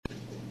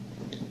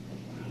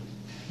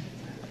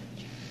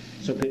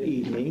So good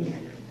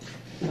evening.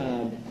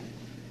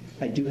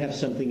 I do have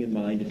something in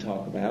mind to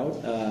talk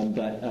about,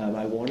 but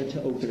I wanted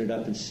to open it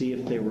up and see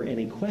if there were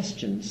any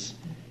questions.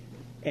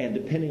 And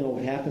depending on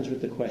what happens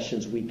with the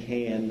questions,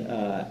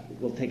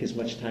 we'll take as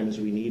much time as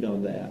we need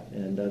on that.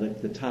 And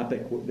the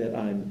topic that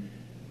I'm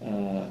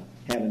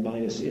have in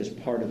mind is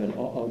part of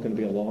going to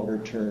be a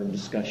longer-term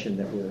discussion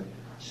that we're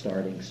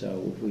starting.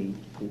 So if we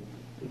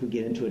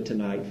get into it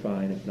tonight,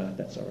 fine. If not,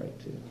 that's all right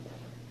too.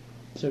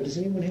 So does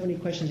anyone have any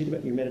questions either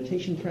about your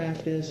meditation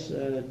practice,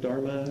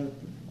 Dharma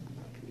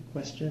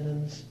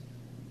questions?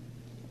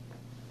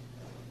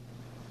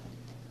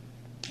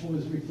 I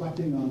was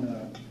reflecting on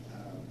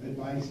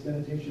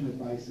meditation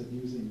advice of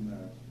using,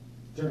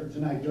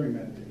 tonight during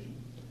meditation,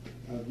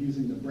 of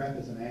using the breath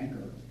as an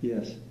anchor.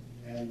 Yes.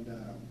 And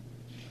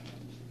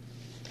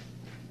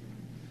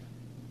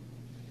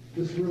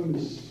this room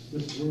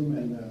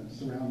and the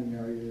surrounding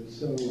area is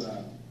so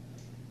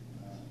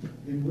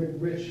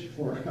rich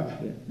for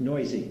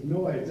noisy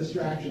noise,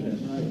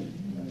 distractions, right?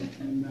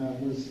 And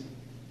was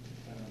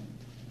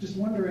just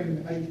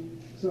wondering.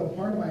 So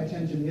part of my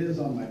attention is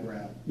on my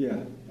breath.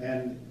 Yeah.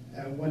 And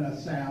when a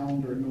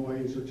sound or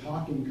noise or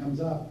talking comes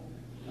up,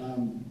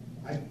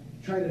 I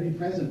try to be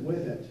present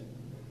with it.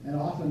 And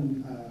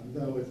often,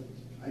 though,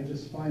 I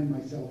just find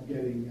myself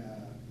getting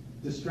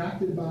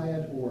distracted by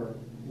it or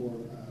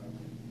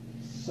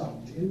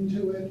sucked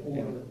into it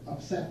or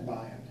upset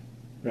by it.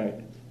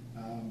 Right.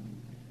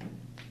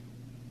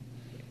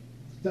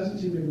 Doesn't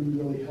seem to be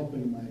really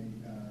helping my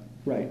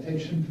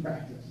meditation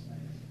practice.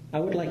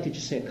 I would like to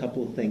just say a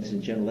couple of things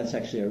in general. That's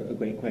actually a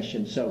great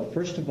question. So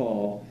first of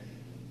all,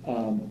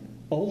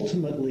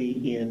 ultimately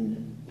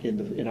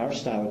in our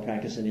style of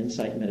practice and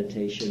insight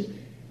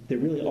meditation, there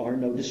really are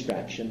no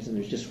distractions, and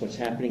there's just what's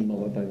happening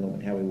moment by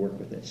moment, how we work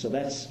with it. So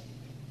that's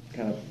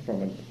kind of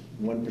from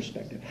one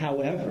perspective.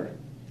 However,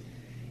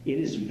 it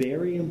is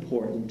very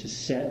important to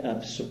set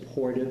up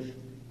supportive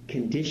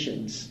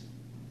conditions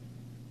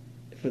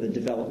for the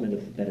development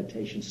of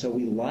meditation. So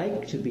we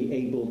like to be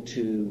able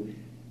to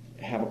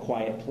have a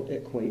quiet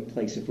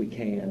place if we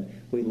can.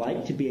 We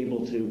like to be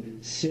able to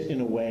sit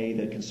in a way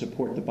that can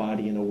support the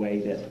body in a way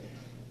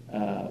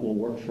that will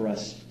work for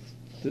us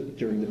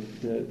during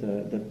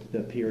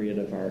the period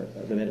of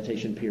the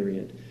meditation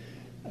period.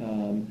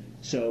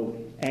 So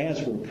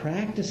as we're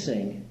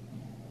practicing,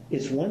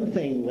 it's one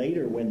thing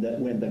later when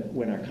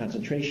our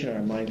concentration and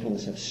our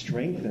mindfulness have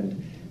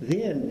strengthened,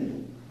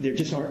 then there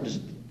just aren't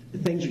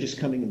things are just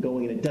coming and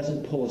going, and it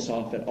doesn't pull us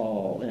off at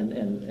all.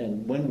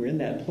 And when we're in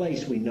that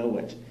place, we know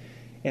it.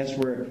 As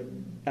we're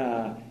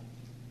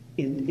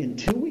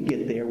until we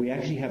get there, we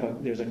actually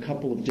there's a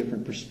couple of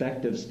different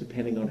perspectives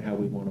depending on how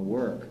we want to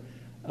work.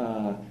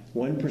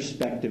 One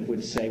perspective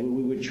would say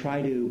we would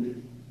try to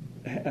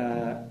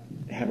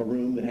have a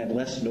room that had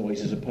less noise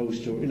as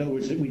opposed to, in other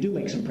words, we do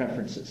make some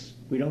preferences.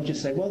 We don't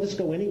just say, well, just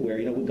go anywhere.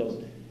 We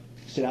go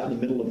sit out in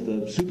the middle of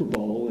the Super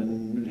Bowl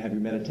and have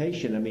your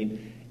meditation. I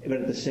mean, but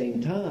at the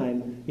same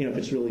time, if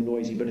it's really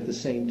noisy, but at the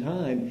same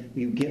time,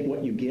 you get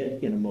what you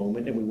get in a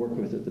moment, and we work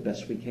with it the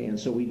best we can.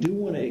 So we do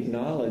want to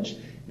acknowledge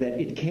that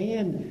it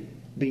can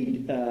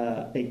be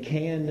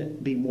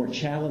more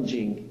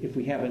challenging if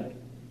we haven't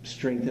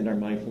strengthened our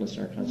mindfulness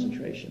and our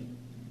concentration.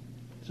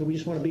 So we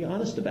just want to be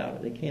honest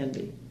about it. It can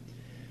be.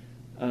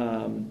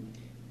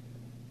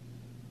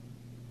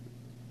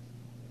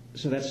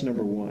 So that's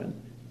number one.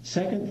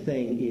 Second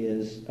thing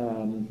is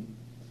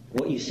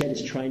what you said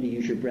is trying to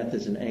use your breath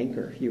as an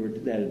anchor.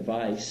 That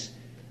advice.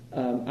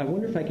 I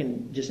wonder if I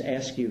can just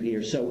ask you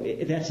here. So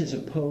that's as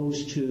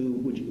opposed to,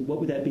 what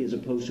would that be as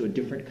opposed to a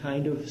different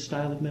kind of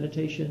style of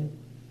meditation?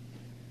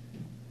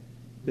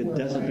 That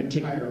doesn't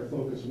particularly. My entire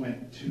focus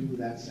went to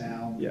that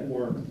sound,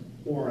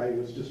 or I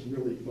was just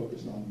really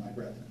focused on my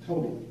breath.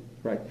 Totally.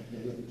 Right.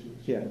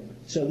 Yeah.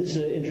 So this is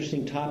an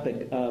interesting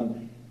topic.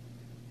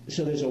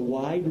 So there's a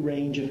wide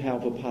range of how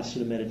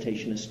Vipassana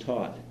meditation is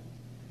taught.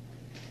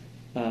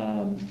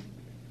 So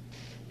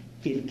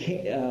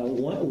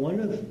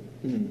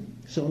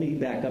let me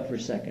back up for a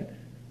second.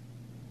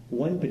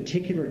 One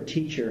particular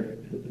teacher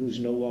who's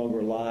no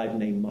longer alive,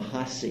 named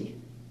Mahasi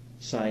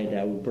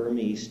Sayadaw,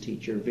 Burmese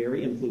teacher,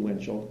 very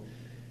influential,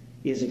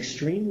 is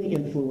extremely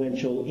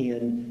influential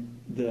in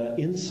the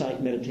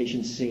insight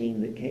meditation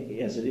scene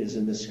as it is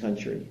in this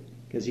country,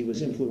 because he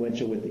was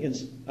influential with the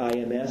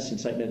IMS,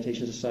 Insight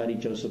Meditation Society,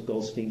 Joseph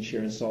Goldstein,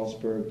 Sharon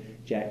Salzberg,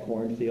 Jack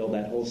Kornfield,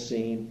 that whole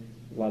scene,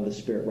 a lot of the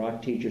Spirit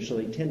Rock teachers. So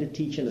they tend to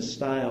teach in a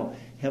style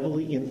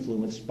heavily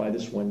influenced by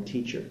this one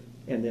teacher.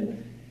 And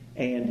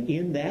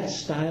in that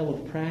style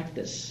of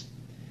practice,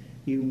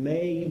 you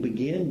may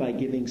begin by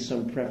giving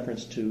some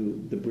preference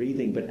to the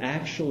breathing, but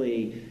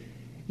actually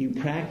you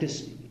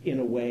practice in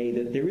a way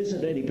that there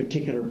isn't any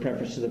particular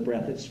preference to the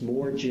breath. It's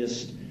more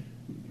just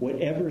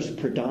whatever's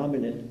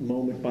predominant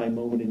moment by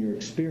moment in your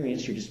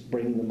experience, you're just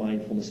bringing the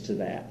mindfulness to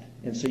that.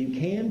 And so you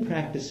can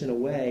practice in a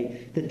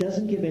way that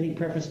doesn't give any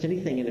preference to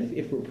anything. And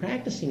if we're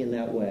practicing in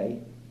that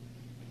way,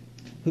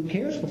 who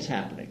cares what's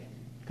happening?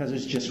 Because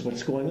it's just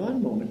what's going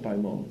on moment by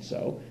moment.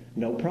 So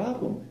no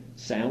problem.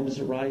 Sound is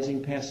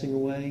arising, passing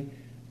away.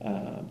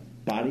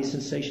 body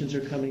sensations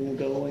are coming and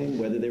going,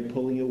 whether they're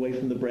pulling you away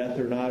from the breath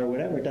or not or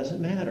whatever, it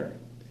doesn't matter.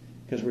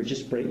 Because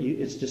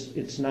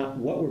it's not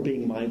what we're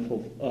being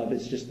mindful of,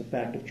 it's just the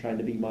fact of trying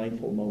to be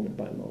mindful moment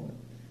by moment.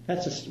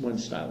 That's just one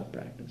style of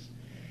practice.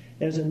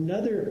 There's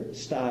another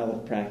style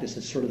of practice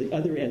that's sort of the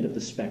other end of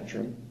the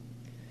spectrum,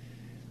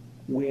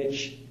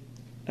 which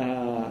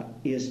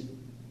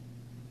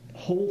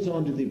holds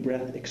on to the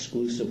breath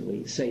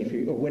exclusively, say,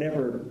 or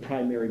whatever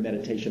primary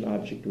meditation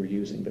object we're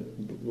using, but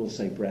we'll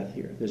say breath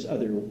here. There's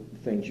other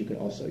things you could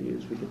also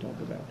use, we could talk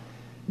about.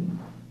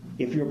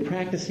 If you're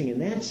practicing in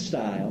that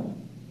style,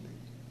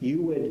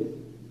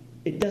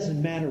 it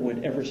doesn't matter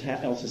whatever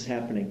else is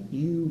happening.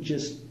 You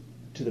just,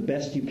 to the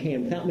best you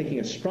can, without making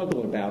a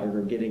struggle about it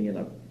or getting in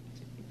a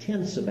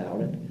tense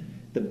about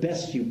it, the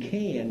best you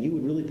can, you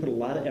would really put a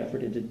lot of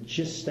effort into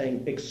just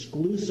staying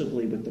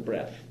exclusively with the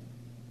breath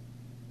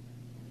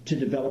to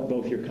develop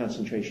both your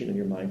concentration and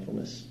your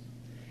mindfulness.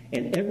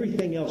 And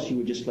everything else you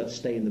would just let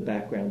stay in the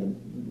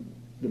background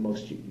the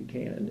most you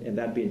can, and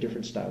that'd be a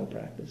different style of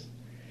practice.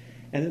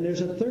 And then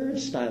there's a third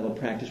style of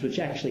practice, which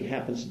actually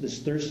this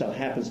third style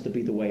happens to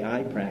be the way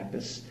I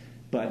practice,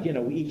 but,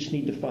 we each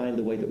need to find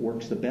the way that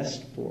works the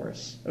best for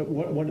us.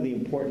 One of the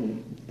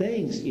important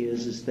things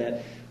is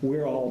that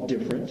we're all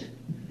different,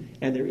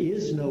 and there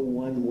is no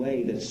one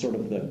way that's sort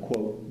of the,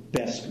 quote,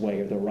 best way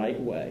or the right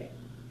way,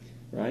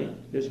 right?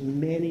 There's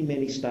many,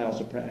 many styles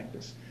of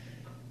practice.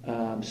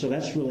 So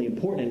that's really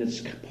important, and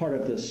it's part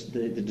of this,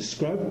 the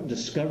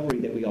discovery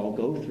that we all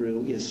go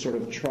through is sort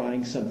of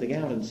trying something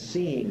out and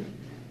seeing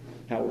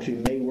how we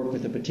may work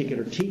with a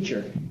particular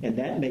teacher, and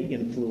that may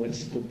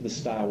influence the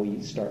style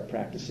we start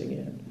practicing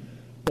in.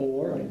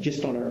 Or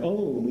just on our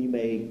own, we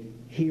may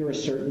hear a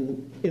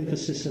certain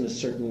emphasis in a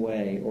certain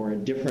way or a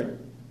different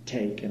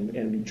take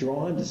and be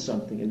drawn to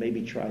something and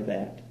maybe try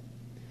that.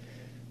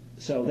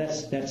 So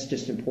that's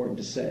just important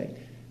to say.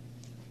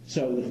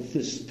 So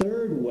this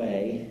third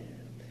way,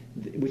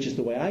 which is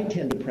the way I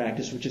tend to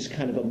practice, which is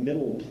kind of a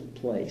middle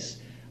place,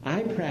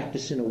 I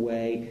practice in a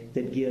way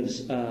that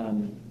gives...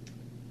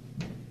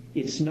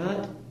 it's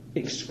not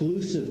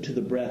exclusive to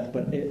the breath,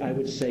 but I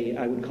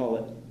would call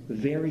it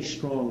very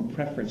strong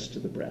preference to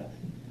the breath.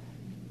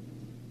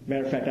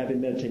 Matter of fact, I've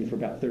been meditating for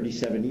about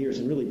 37 years,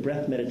 and really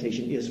breath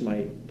meditation is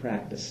my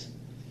practice.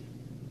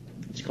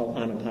 It's called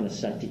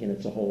anapanasati, and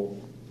it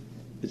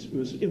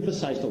was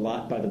emphasized a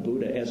lot by the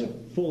Buddha as a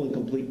full and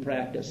complete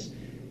practice.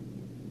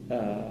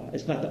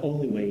 It's not the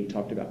only way he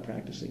talked about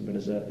practicing, but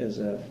as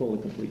a full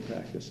and complete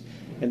practice.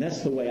 And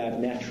that's the way I've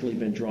naturally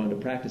been drawn to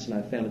practice, and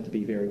I've found it to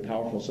be very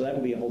powerful. So that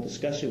would be a whole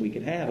discussion we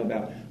could have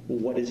about, well,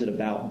 what is it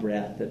about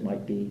breath that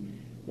might be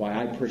why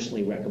I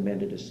personally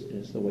recommend it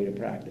as the way to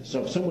practice.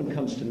 So if someone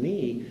comes to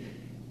me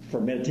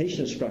for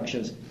meditation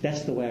instructions,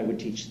 that's the way I would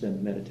teach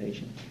them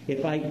meditation.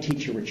 If I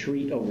teach a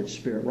retreat over at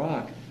Spirit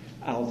Rock,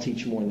 I'll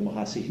teach more in the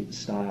Mahasi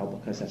style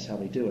because that's how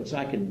they do it. So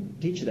I can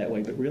teach it that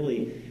way, but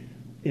really,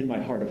 in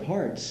my heart of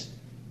hearts,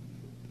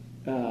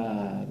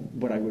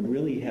 what I would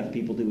really have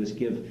people do is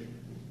give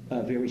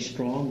a very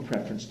strong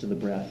preference to the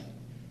breath,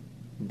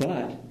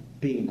 but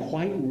being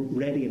quite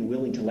ready and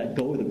willing to let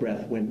go of the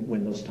breath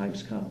when those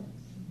times come.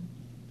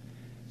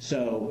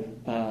 So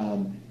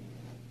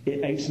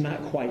it's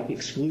not quite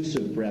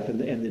exclusive breath, and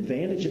the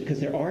advantage, because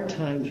there are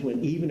times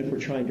when even if we're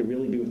trying to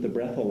really be with the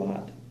breath a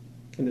lot,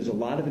 and there's a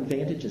lot of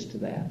advantages to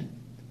that,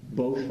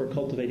 both for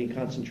cultivating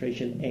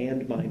concentration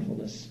and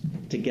mindfulness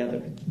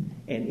together,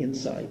 and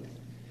insight.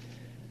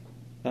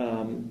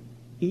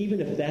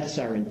 Even if that's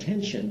our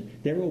intention,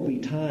 there will be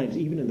times,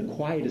 even in the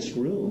quietest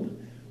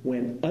room,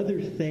 when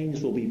other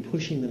things will be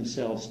pushing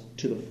themselves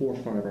to the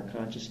forefront of our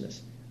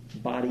consciousness.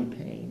 Body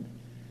pain,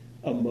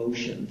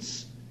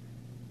 emotions,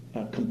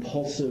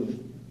 compulsive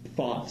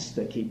thoughts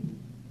that keep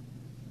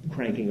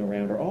cranking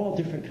around, or all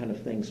different kind of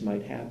things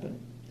might happen.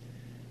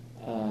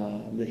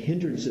 The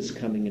hindrances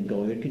coming and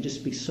going. There can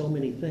just be so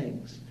many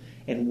things.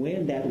 And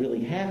when that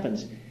really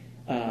happens,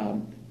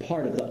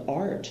 part of the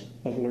art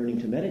of learning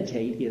to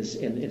meditate is,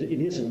 and it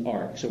is an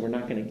art, so we're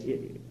not going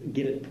to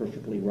get it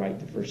perfectly right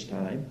the first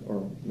time,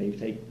 or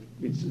maybe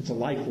it's a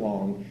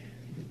lifelong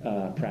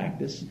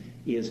practice,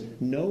 is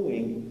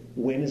knowing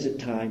when is it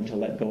time to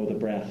let go of the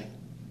breath,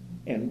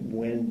 and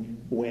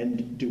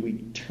when do we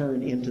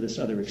turn into this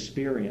other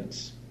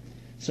experience.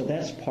 So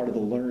that's part of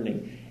the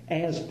learning.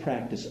 As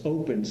practice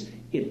opens,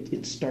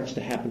 it starts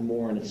to happen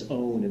more on its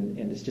own,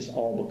 and it's just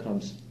all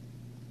becomes...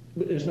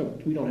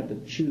 we don't have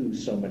to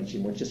choose so much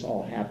anymore. It's just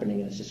all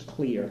happening, and it's just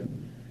clear.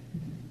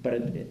 But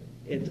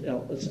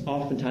it's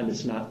oftentimes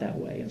it's not that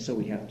way, and so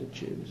we have to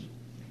choose.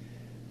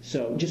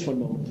 So just one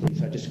moment,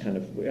 please. I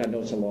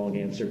know it's a long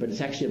answer, but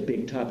it's actually a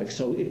big topic.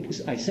 So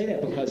I say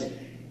that because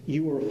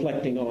you were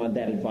reflecting on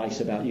that advice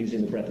about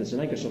using the breath as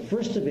an anchor. So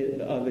first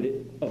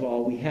of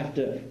all, we have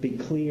to be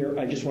clear.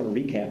 I just want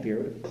to recap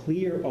here.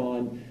 Clear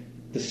on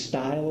the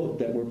style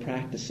that we're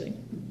practicing.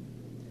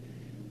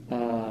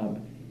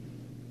 And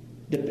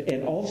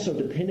also,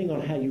 depending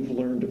on how you've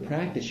learned to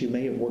practice, you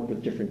may have worked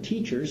with different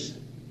teachers,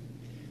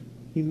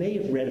 you may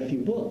have read a few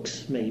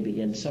books,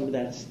 maybe, and some of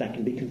that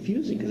can be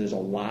confusing because there's a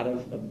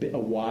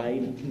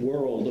wide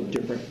world of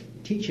different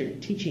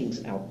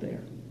teachings out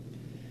there.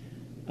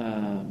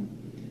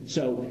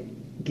 So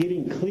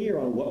getting clear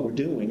on what we're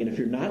doing, and if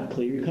you're not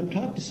clear, you come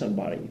talk to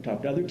somebody. You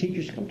talk to other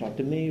teachers, come talk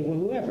to me, or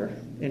whoever,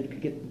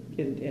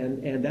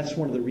 and that's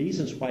one of the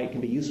reasons why it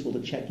can be useful to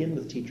check in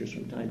with teachers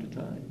from time to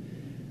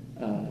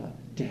time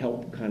to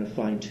help kind of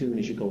fine-tune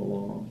as you go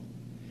along.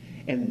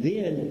 And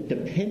then,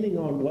 depending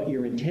on what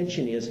your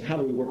intention is, how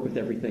do we work with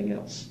everything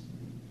else?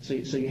 So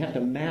you have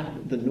to map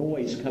the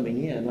noise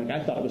coming in. Like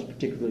I thought it was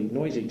particularly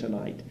noisy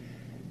tonight.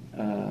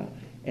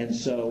 And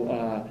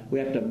so we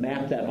have to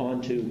map that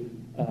onto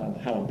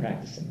how I'm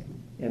practicing.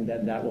 And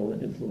then that will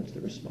influence the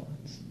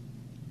response.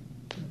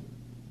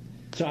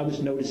 So I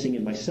was noticing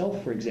in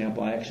myself, for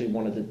example, I actually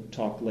wanted to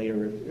talk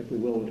later, if we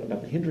will,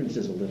 about the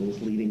hindrances a little, as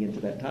leading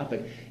into that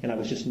topic. And I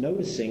was just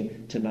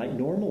noticing tonight,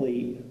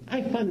 normally,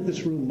 I find that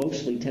this room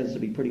mostly tends to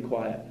be pretty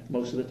quiet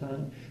most of the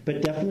time.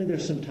 But definitely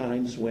there's some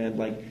times when,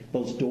 like,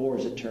 those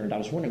doors had turned. I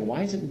was wondering,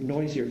 why is it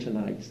noisier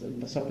tonight?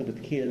 Something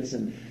with the kids.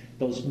 And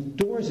those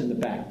doors in the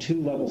back,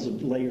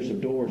 layers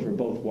of doors were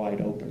both wide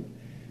open.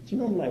 So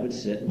normally I would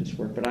sit and just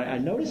work. But I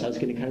noticed I was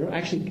getting kind of,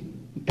 actually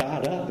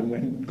got up and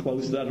went and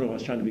closed I don't know, I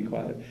was trying to be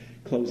quiet,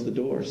 closed the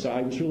door. So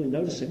I was really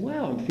noticing,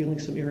 wow, I'm feeling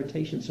some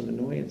irritation, some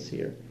annoyance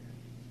here,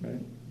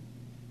 right?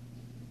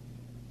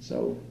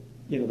 So,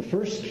 the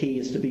first key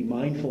is to be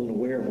mindful and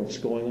aware of what's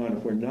going on.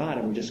 If we're not,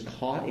 and we're just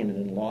caught in it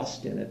and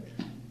lost in it,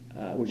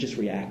 we're just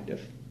reactive.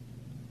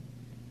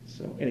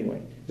 So anyway,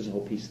 there's a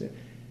whole piece there.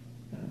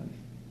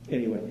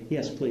 Anyway,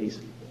 yes, please.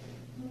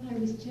 Well, I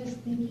was just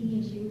thinking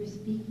as you were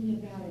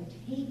speaking about a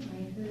tape,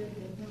 I heard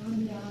that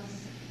Ram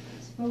Dass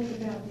spoke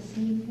about the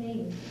same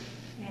thing,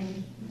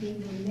 and they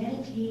were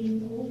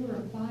meditating over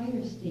a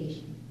fire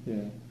station.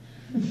 Yeah.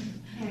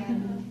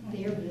 And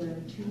there were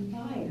 2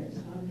 fires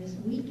on this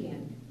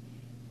weekend,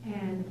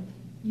 and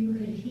you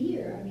could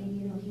hear,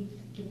 he'd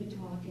give a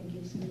talk and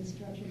give some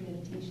instruction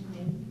meditation.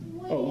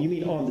 And oh, you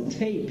mean on the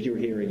tape you're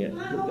hearing it?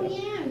 Oh,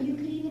 yeah, you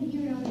could even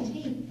hear it on the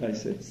tape. I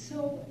see.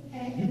 So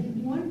at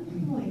one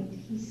point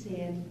he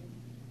said,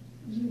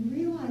 you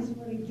realize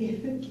what a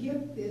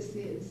gift this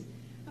is.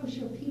 I'm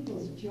sure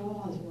people's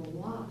jaws were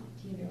locked,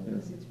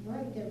 because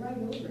they're right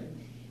over it.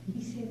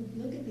 He said,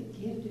 look at the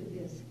gift of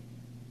this.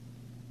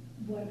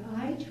 What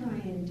I try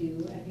and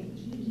do,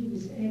 he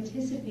was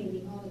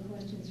anticipating all the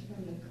questions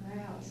from the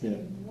crowd,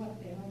 saying,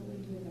 what the hell do we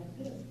do about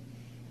this?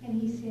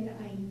 And he said,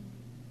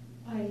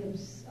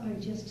 I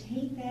just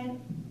take that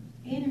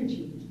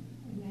energy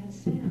and that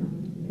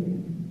sound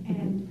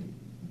and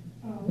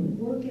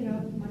work it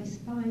up my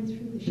spine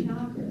through the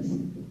chakras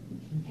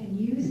and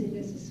use it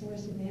as a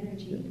source of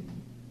energy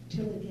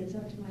till it gets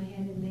up to my head,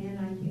 and then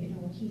I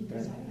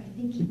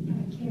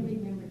can't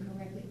remember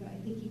correctly, but I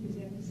think he was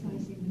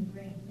emphasizing the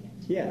breath.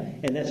 Yeah,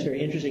 and that's very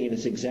interesting, and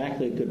it's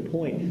exactly a good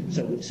point.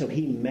 So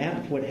he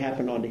mapped what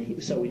happened onto.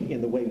 So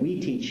in the way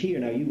we teach here,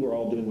 now you were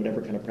all doing whatever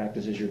kind of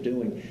practices you're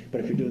doing, but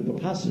if you're doing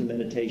Vipassana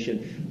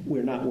meditation,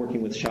 we're not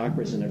working with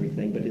chakras and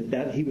everything.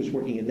 But he was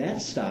working in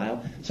that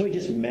style, so he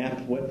just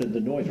mapped what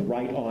the noise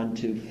right on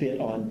to fit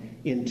on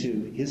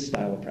into his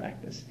style of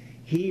practice.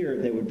 Here,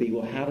 there would be,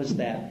 well, how does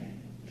that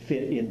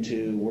fit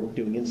into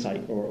doing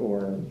insight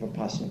or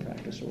Vipassana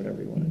practice or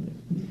whatever you want to do?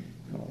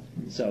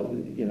 So,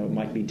 it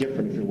might be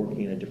different if you're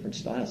working in a different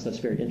style. So that's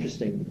very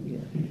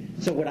interesting.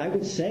 So what I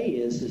would say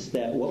is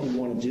that what we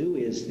want to do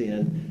is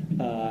then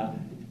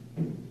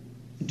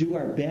do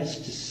our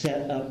best to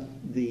set up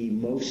the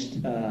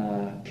most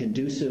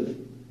conducive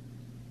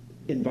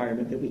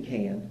environment that we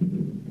can.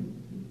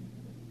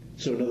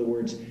 So in other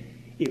words,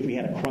 if we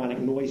had a chronic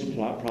noise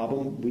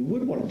problem, we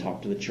would want to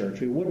talk to the church.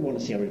 We would want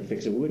to see how we can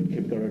fix it. We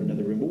would go to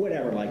another room or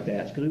whatever like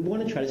that, because we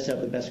want to try to set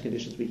up the best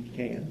conditions we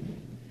can.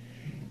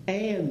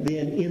 And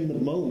then in the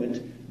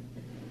moment,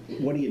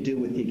 what do you do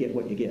with you get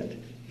what you get?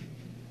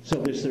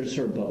 So there's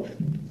sort of both,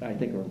 I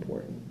think, are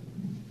important.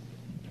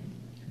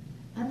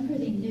 I'm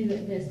pretty new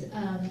at this,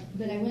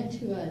 but I went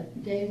to a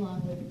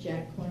day-long with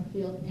Jack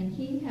Cornfield, and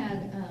he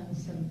had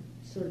some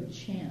sort of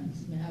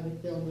chants, I would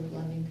fill with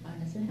loving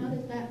kindness. And how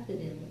does that fit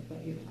in with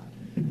what you're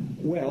talking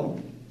about? Well,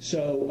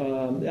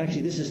 so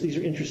actually these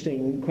are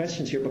interesting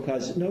questions here,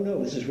 because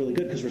this is really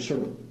good, because we're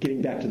sort of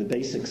getting back to the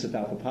basics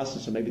about Vipassana,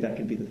 so maybe that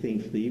can be the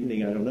theme for the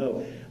evening, I don't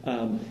know.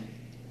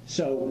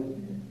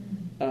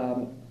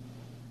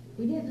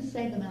 We didn't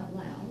say them out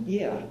loud.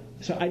 Yeah,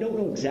 so I don't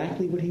know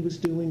exactly what he was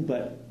doing,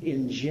 but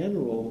in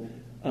general,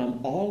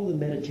 all the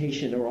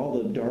meditation or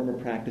all the Dharma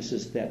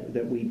practices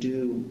that we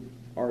do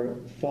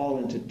fall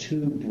into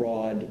 2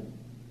 broad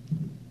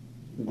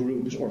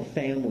groups or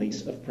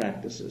families of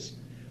practices.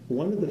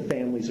 One of the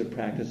families of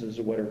practices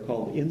are what are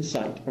called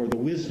insight, or the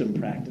wisdom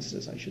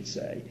practices, I should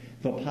say.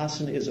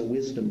 Vipassana is a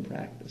wisdom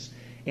practice.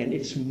 And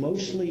it's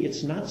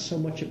not so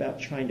much about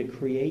trying to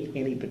create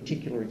any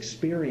particular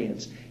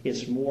experience.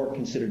 It's more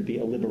considered to be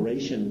a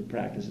liberation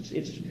practice.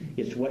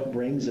 It's what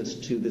brings us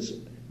to this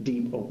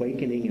deep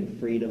awakening and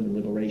freedom and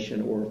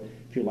liberation, or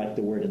if you like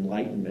the word,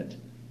 enlightenment.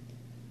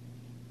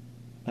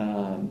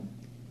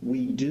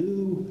 we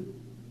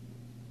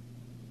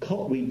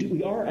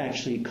are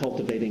actually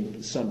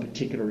cultivating some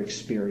particular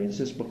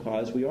experiences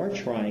because we are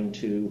trying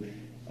to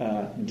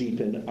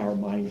deepen our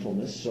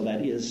mindfulness. So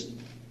that is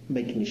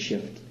making a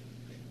shift.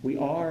 We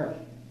are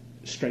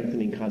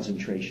strengthening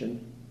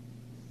concentration,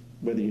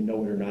 whether you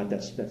know it or not.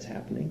 That's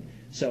happening.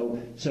 So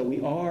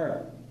we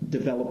are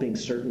developing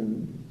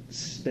certain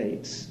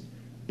states,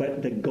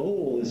 but the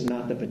goal is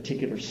not the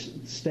particular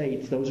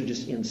states. Those are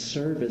just in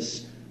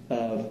service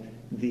of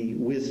the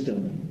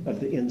wisdom, of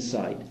the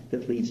insight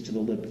that leads to the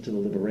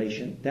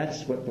liberation.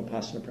 That's what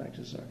Vipassana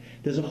practices are.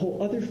 There's a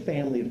whole other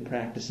family of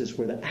practices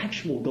where the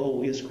actual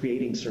goal is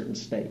creating certain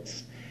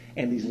states.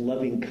 And these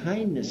loving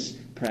kindness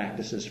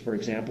practices, for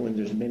example, and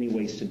there's many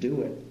ways to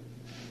do it.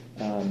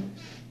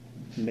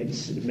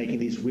 Making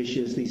these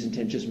wishes, these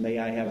intentions, may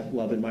I have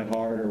love in my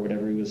heart, or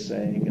whatever he was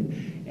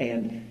saying.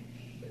 And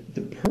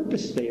the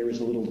purpose there is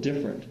a little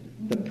different.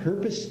 The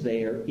purpose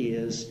there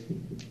is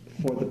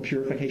for the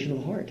purification of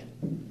the heart.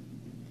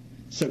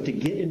 So to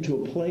get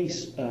into a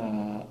place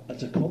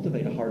to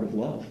cultivate a heart of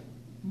love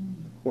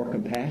or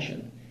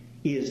compassion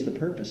is the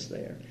purpose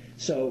there.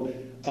 So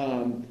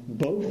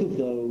both of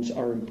those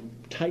are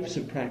types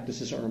of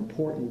practices are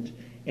important,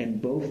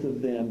 and both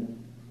of them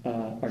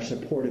are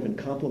supportive and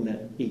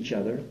complement each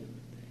other.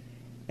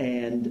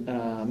 And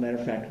matter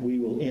of fact, we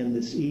will end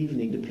this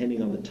evening,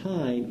 depending on the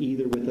time,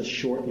 either with a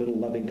short little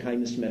loving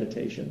kindness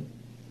meditation,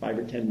 5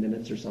 or 10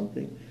 minutes or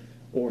something,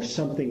 or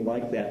something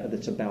like that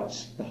that's about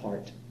the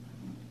heart.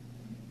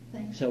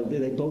 So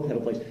they both have a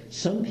place.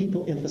 Some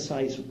people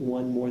emphasize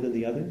one more than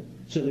the other.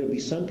 So there will be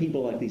some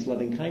people like these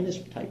loving kindness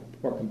type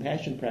or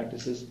compassion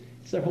practices.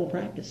 It's their whole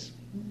practice.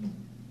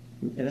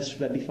 And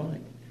that'd be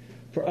fine.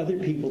 For other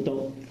people,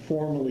 don't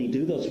formally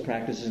do those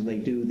practices, and they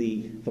do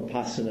the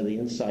Vipassana, the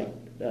insight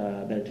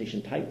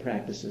meditation type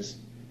practices.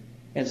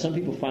 And some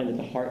people find that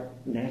the heart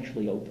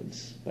naturally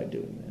opens by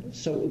doing that.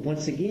 So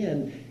once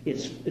again,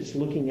 it's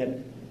looking at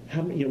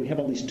how we have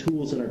all these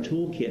tools in our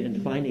toolkit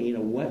and finding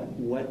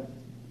what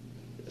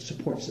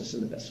supports us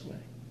in the best way.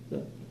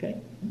 So, okay?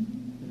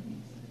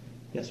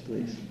 Yes,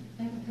 please.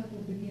 I have a couple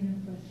of beginner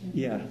questions.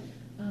 Yeah.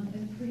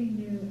 I'm pretty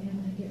new, and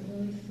I get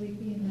really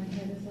sleepy, and my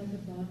head is like a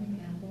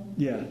bobbing apple.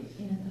 Yeah.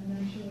 And I'm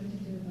not sure what to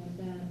do about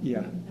that. Yeah.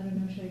 I don't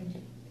know, should I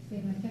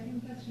say my second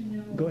question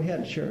now? Go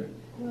ahead, sure.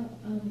 Well,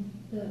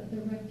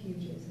 the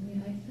refuges. I mean,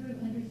 I sort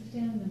of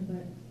understand them,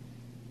 but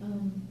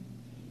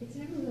it's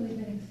never really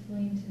been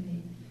explained to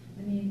me.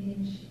 I mean,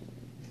 in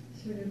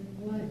sort of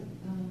what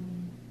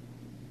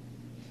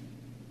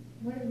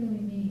it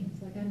really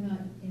means. Like, I'm not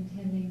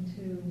intending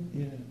to,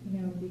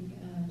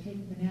 take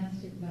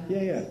monastic vows.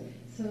 Yeah.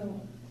 So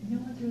no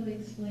one's really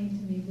explained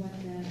to me what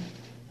that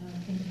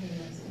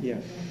entails. Yeah.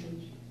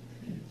 Refuge.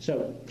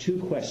 So 2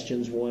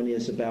 questions. One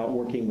is about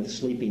working with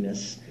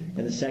sleepiness,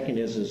 and the second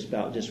is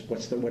about just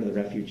what are the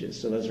refuges.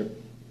 So those are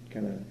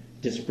kind of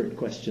disparate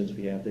questions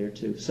we have there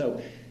too.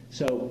 So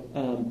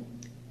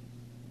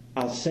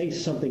I'll say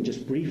something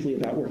just briefly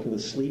about working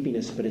with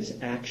sleepiness, but it's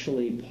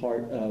actually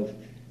part of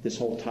this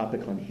whole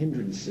topic on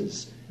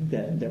hindrances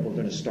that we're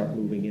going to start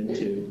moving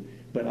into.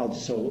 But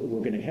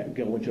we're going to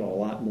go into a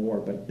lot more.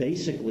 But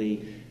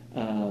basically,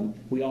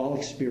 we all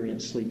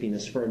experience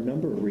sleepiness for a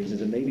number of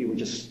reasons, and maybe we're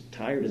just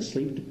tired and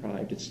sleep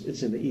deprived.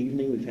 It's in the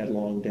evening. We've had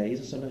long days,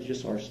 and sometimes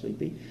just are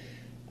sleepy.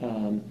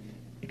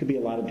 It could be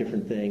a lot of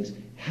different things.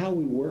 How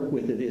we work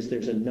with it is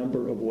there's a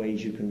number of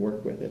ways you can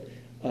work with it.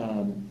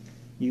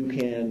 You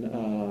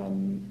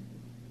can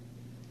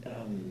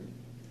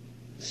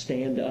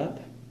stand up.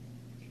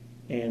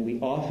 And we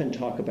often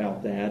talk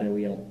about that,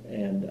 and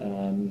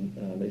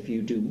if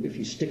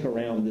you stick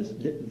around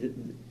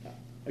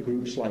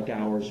groups like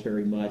ours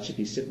very much, if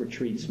you sit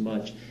retreats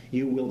much,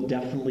 you will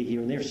definitely here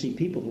and there see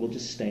people who will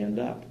just stand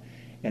up,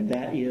 and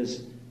that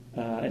is,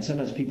 and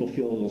sometimes people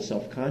feel a little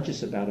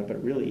self-conscious about it, but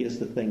it really is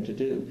the thing to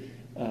do.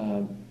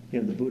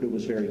 The Buddha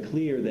was very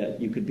clear that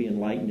you could be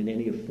enlightened in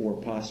any of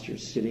 4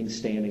 postures: sitting,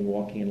 standing,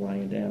 walking, and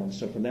lying down.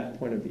 So from that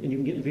point of view, and you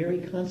can get very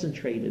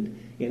concentrated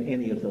in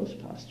any of those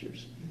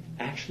postures.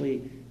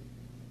 Actually,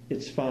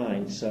 it's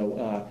fine.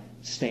 So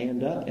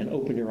stand up and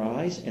open your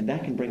eyes, and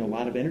that can bring a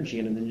lot of energy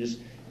in, and then just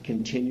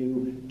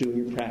continue doing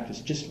your practice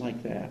just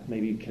like that.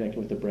 Maybe you connect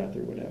with the breath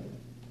or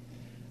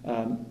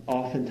whatever.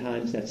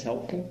 Oftentimes that's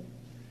helpful.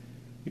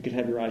 You could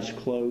have your eyes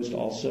closed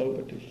also,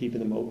 but keeping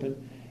them open.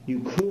 You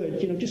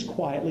could, just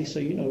quietly,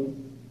 so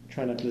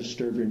try not to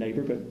disturb your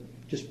neighbor, but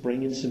just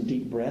bring in some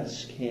deep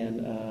breaths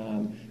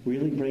can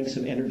really bring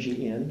some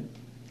energy in.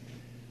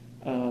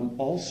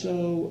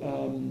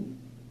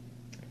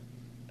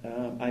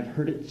 I've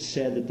heard it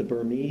said that the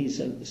Burmese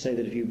say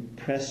that if you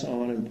press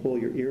on and pull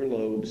your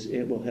earlobes,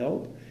 it will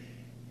help.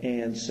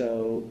 And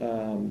so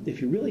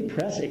if you really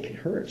press, it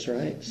hurts,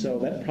 right? So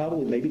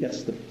maybe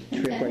that's the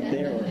trick right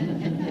there. Or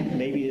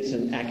maybe it's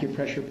an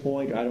acupressure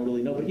point, or I don't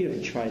really know, but you have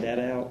to try that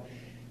out.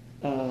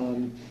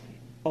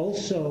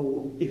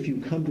 Also, if you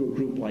come to a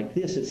group like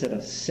this, it's at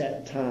a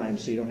set time,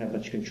 so you don't have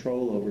much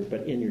control over it.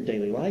 But in your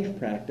daily life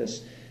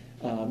practice,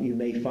 you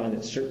may find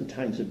that certain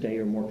times of day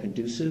are more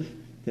conducive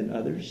than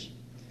others.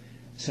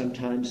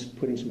 sometimes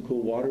putting some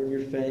cool water in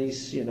your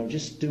face,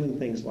 just doing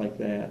things like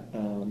that.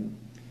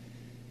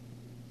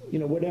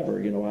 Whatever.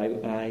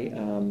 I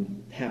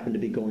happen to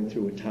be going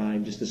through a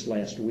time just this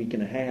last week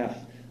and a half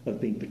of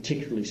being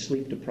particularly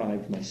sleep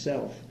deprived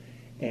myself,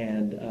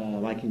 and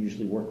I can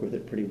usually work with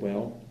it pretty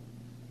well.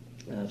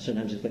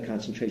 Sometimes if the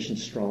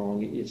concentration's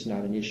strong, it's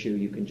not an issue.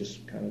 You can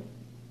just kind of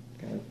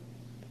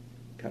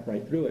cut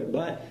right through it.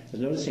 But I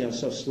was noticing I was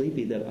so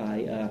sleepy that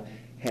I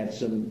had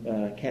some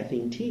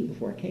caffeine tea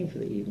before I came for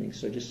the evening,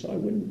 so I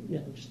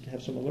wouldn't, just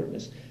have some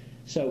alertness.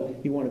 So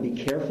you want to be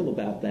careful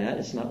about that.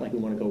 It's not like we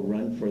want to go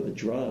run for the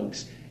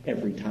drugs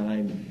every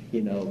time,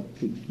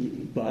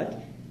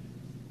 but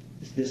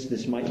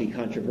this might be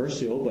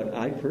controversial, but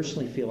I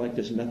personally feel like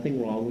there's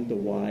nothing wrong with the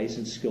wise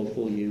and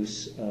skillful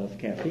use of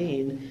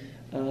caffeine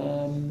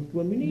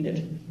when we need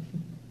it.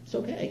 It's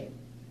okay.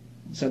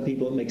 Some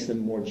people it makes them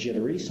more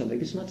jittery, so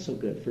maybe it's not so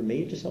good. For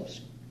me, it just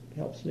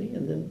helps me,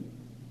 and then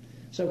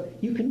so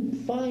you can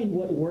find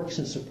what works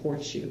and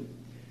supports you,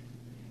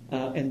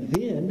 and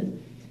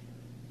then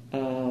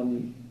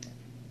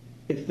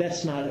if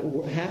that's not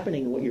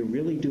happening, what you're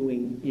really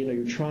doing,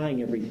 you're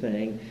trying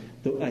everything.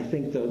 I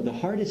think the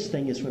hardest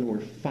thing is when we're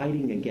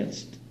fighting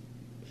against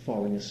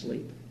falling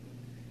asleep.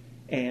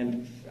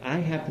 And I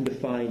happen to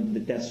find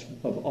that that's,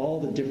 of all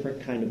the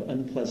different kind of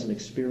unpleasant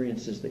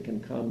experiences that can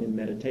come in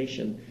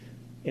meditation,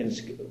 and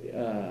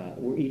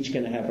we're each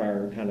going to have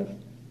our kind of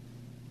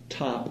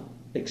top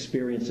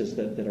experiences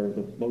that are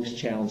the most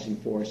challenging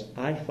for us.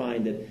 I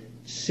find that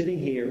sitting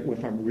here,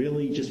 if I'm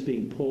really just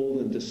being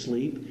pulled into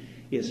sleep,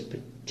 is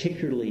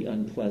particularly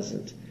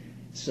unpleasant.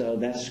 So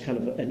that's kind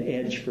of an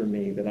edge for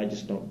me that I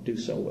just don't do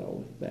so well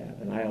with that.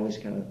 And I always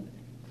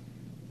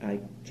I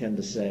tend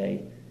to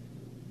say,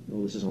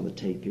 well, this is on the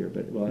tape here,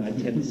 but I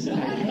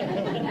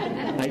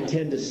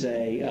tend to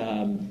say,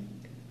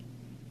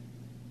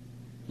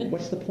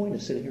 what's the point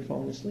of sitting here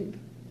falling asleep?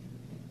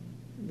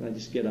 I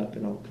just get up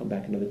and I'll come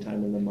back another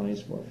time when the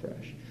mind's more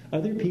fresh.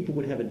 Other people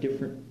would have a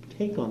different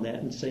take on that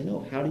and say,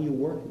 no, how do you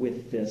work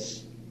with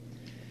this?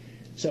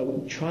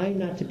 So try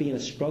not to be in a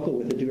struggle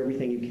with it, do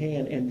everything you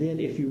can, and then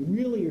if you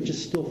really are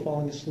just still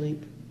falling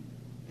asleep,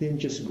 then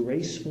just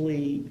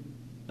gracefully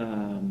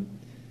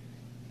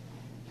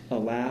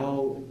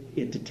allow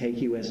it to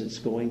take you as it's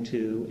going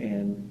to,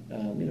 and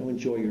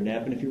enjoy your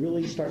nap. And if you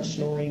really start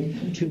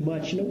snoring too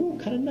much, we'll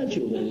kind of nudge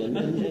you a little,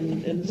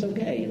 and it's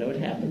okay. It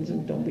happens,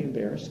 and don't be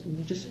embarrassed.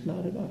 And just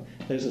nod it off.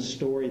 There's a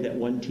story that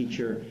one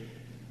teacher,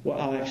 well,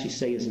 I'll actually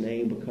say his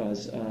name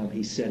because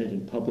he said it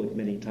in public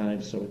many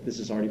times, so this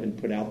has already been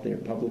put out there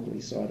publicly,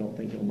 so I don't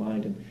think he'll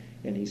mind,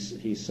 and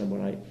he's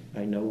someone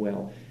I know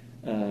well.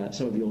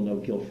 Some of you will know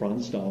Gil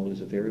Fronsdal, who's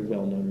a very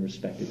well-known and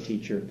respected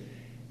teacher,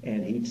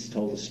 and he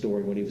told a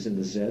story when he was in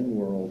the Zen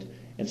world,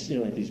 and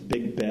like these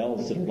big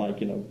bells that are like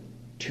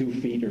 2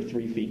 feet or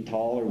 3 feet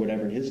tall or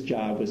whatever, and his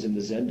job was in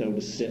the Zendo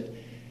to sit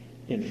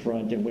in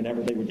front, and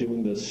whenever they were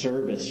doing the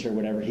service or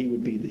whatever,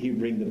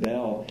 he'd ring the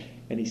bell.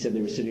 And he said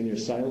they were sitting there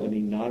silently, and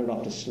he nodded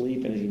off to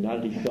sleep, and as he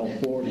nodded, he fell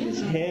forward, and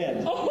his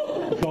head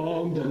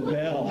gonged the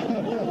bell.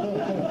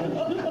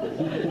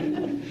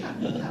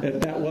 If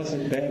that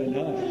wasn't bad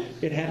enough,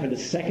 it happened a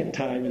second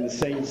time in the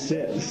same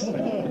sit.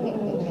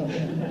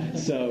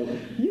 So,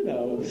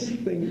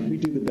 we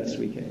do the best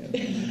we can.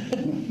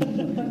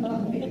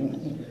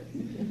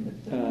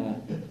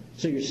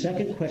 So your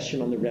second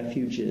question on the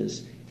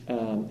refuges,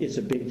 it's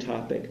a big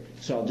topic,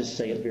 so I'll just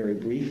say it very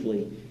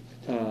briefly.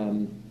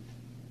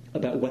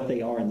 About what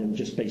they are, and then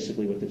just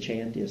basically what the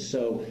chant is.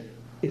 So,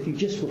 if you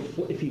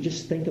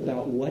just think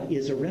about what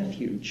is a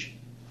refuge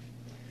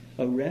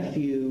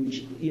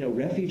refuge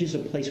is a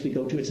place we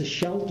go to. It's a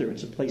shelter.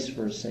 It's a place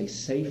for, say,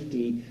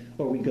 safety,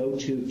 or we go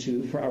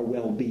to for our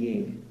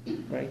well-being.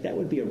 Right? That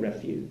would be a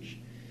refuge.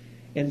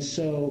 And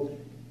so,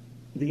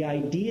 the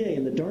idea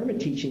in the Dharma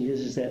teaching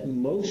is that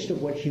most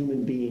of what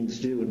human beings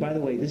do, and by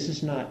the way, this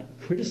is not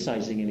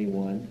criticizing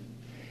anyone.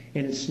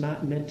 And it's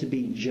not meant to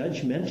be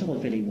judgmental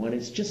of anyone.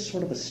 It's just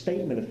sort of a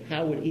statement of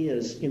how it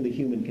is in the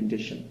human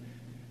condition.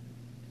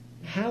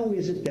 How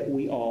is it that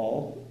we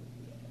all,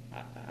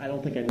 I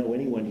don't think I know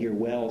anyone here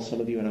well,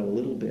 some of you I know a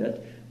little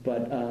bit,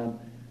 but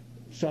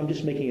so I'm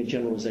just making a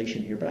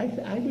generalization here. But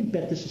I would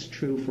bet this is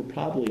true for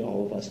probably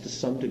all of us to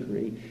some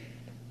degree.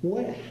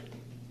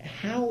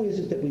 How is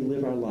it that we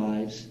live our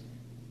lives?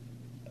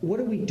 What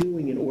are we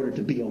doing in order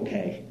to be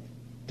okay?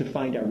 To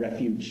find our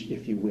refuge,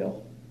 if you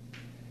will?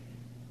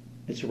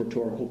 It's a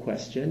rhetorical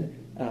question.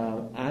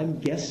 I'm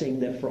guessing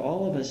that for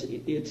all of us,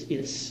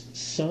 it's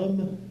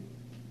some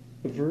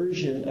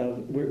version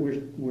of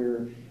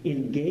we're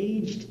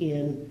engaged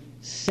in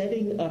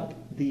setting up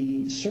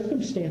the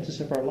circumstances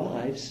of our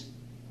lives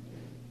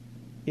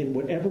in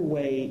whatever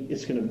way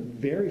it's going to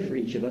vary for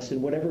each of us,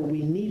 and whatever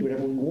we need,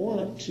 whatever we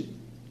want to,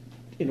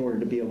 in order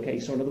to be okay.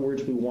 So in other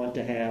words, we want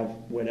to have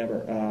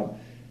whatever,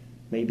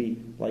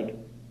 maybe like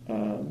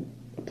a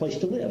place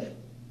to live,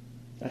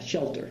 a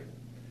shelter.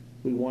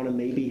 We want to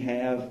maybe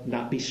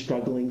not be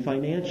struggling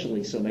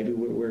financially. So maybe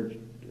we're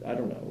I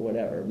don't know,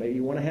 whatever. Maybe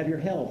you want to have your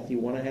health. You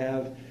want to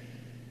have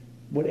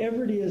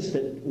whatever it is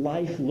that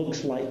life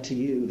looks like to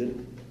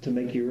you to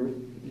make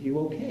you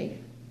okay.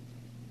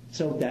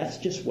 So that's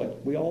just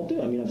what we all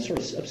do. I mean, I'm sort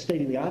of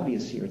stating the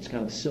obvious here. It's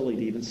kind of silly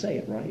to even say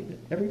it, right?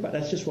 Everybody,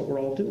 that's just what we're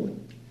all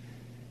doing.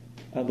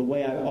 The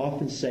way I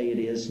often say it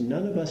is,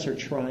 none of us are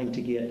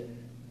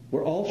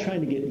we're all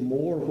trying to get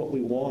more of what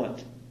we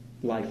want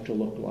life to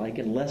look like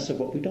and less of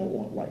what we don't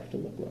want life to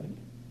look like.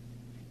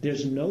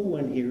 There's no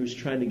one here who's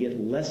trying to get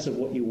less of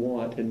what you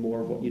want and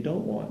more of what you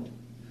don't want,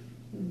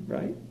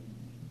 right?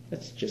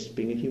 That's just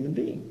being a human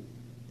being.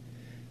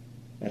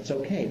 That's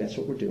okay. That's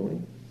what we're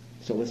doing.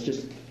 So let's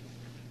just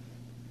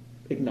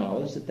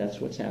acknowledge that that's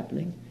what's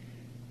happening.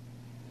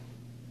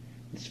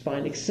 It's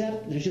fine,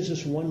 except there's just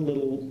this one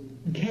little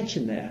catch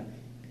in that.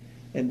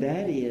 And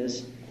that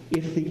is,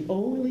 if the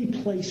only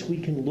place we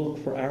can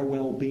look for our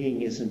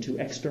well-being is into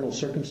external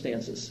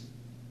circumstances,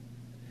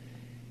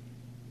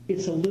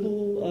 it's a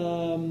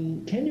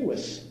little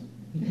tenuous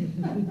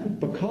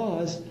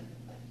because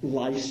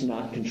life's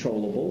not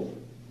controllable.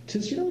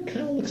 Just, it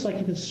kind of looks like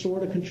you can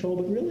sort of control,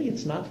 but really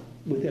it's not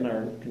within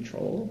our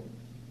control.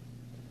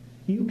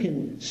 You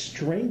can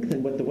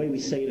strengthen, the way we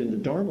say it in the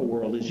Dharma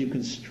world is you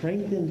can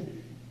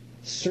strengthen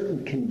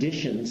certain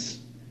conditions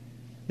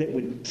that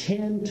would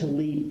tend to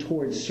lead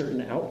towards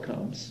certain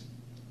outcomes,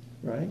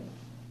 right?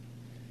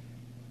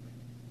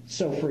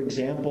 So, for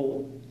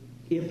example,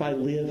 if I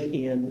live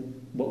in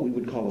what we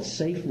would call a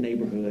safe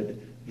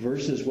neighborhood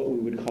versus what we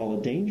would call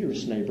a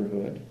dangerous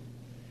neighborhood,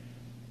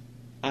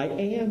 I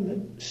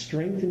am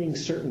strengthening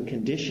certain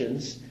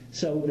conditions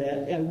so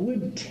that I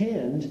would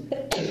tend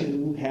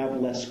to have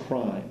less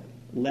crime,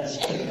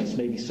 less chance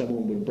maybe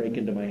someone would break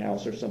into my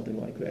house or something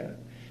like that.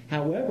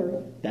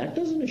 However, that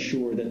doesn't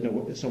assure that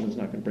someone's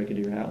not going to break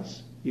into your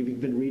house. You've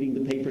been reading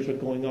the papers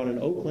what's going on in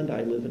Oakland.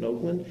 I live in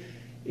Oakland,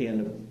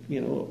 in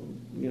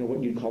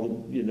what you'd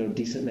call a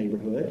decent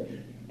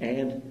neighborhood,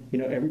 and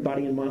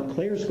everybody in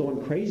Montclair is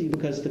going crazy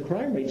because the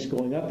crime rate's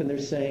going up, and they're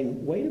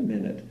saying, wait a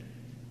minute,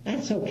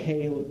 that's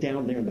okay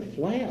down there in the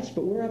flats,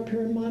 but we're up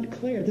here in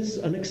Montclair. This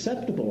is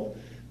unacceptable,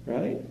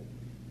 right?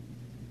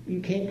 You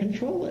can't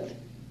control it.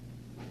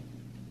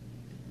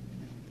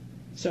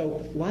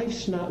 So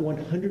life's not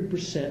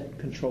 100%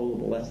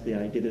 controllable. That's the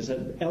idea. There's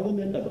an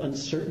element of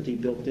uncertainty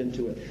built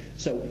into it.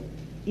 So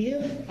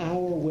if our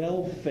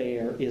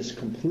welfare is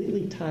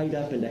completely tied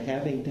up into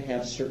having to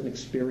have certain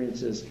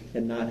experiences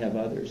and not have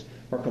others,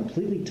 or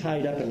completely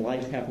tied up in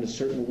life having a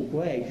certain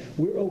way,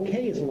 we're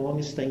okay as long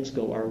as things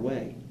go our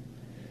way.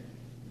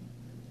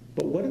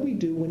 But what do we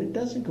do when it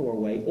doesn't go our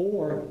way?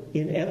 Or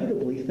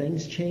inevitably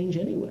things change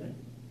anyway.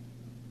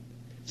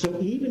 So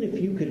even if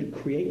you could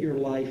create your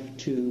life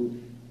to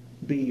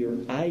be your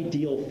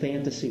ideal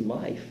fantasy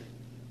life,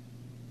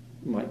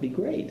 it might be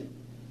great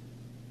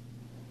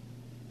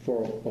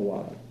for a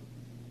while.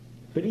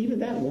 But even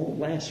that won't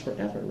last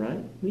forever, right?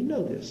 We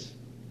know this.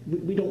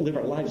 We don't live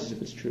our lives as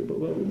if it's true, but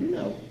we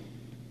know.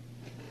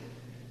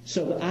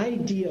 So the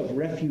idea of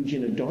refuge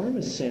in a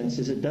Dharma sense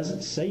is it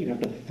doesn't say you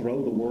have to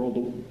throw the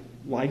world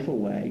life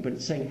away, but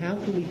it's saying how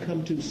can we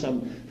come to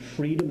some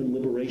freedom and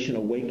liberation,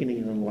 awakening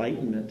and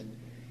enlightenment,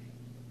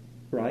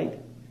 right?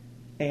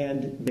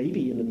 And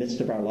maybe in the midst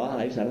of our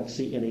lives, I don't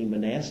see any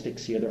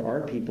monastics here. There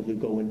are people who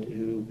go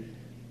into,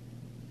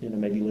 who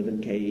maybe live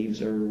in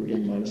caves or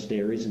in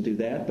monasteries and do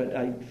that.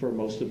 But for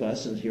most of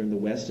us, and here in the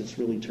West, it's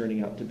really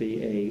turning out to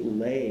be a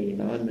lay,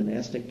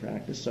 non-monastic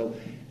practice. So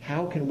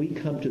how can we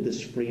come to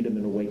this freedom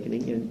and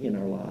awakening in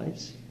our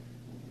lives?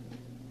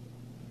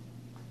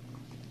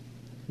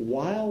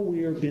 While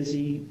we're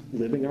busy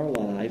living our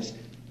lives,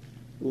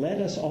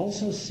 let us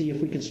also see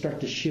if we can start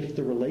to shift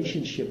the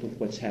relationship with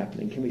what's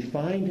happening. Can we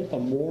find a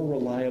more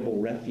reliable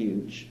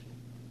refuge?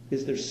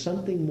 Is there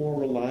something more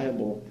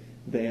reliable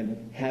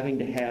than having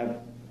to have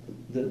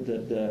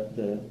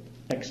the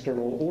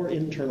external or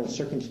internal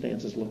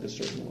circumstances look a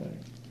certain way?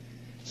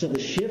 So the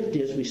shift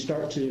is we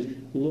start to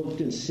look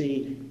and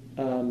see,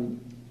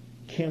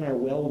 can our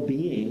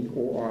well-being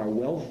or our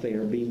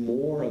welfare be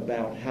more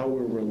about how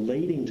we're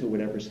relating to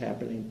whatever's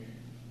happening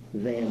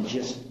than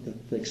just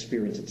the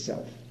experience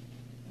itself?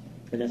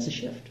 And that's a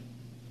shift.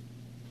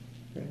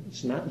 Right?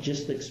 It's not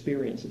just the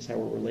experience, it's how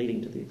we're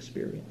relating to the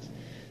experience.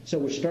 So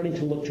we're starting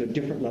to look to a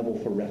different level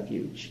for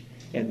refuge.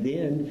 And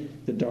then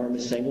the Dharma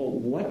is saying, well,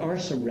 what are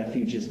some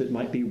refuges that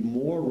might be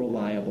more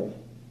reliable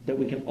that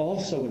we can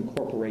also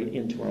incorporate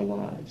into our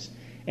lives?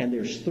 And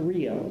there's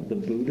three of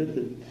them: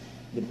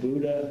 the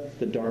Buddha,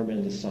 the Dharma,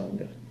 and the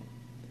Sangha.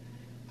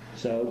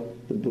 So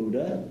the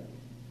Buddha,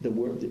 the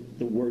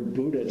word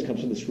Buddha, it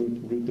comes from this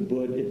root the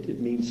Bud, it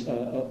means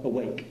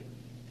awake.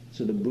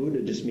 So the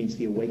Buddha just means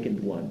the awakened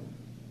one.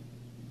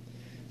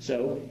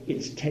 So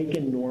it's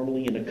taken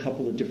normally in a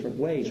couple of different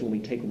ways. When we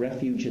take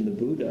refuge in the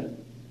Buddha,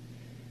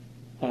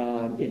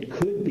 it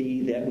could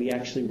be that we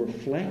actually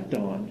reflect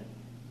on,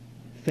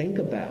 think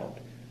about,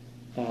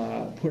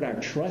 put our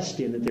trust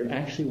in that there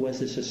actually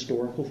was this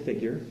historical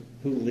figure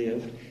who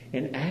lived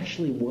and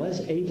actually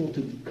was able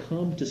to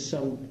come to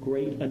some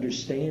great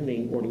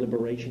understanding or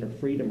liberation or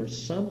freedom or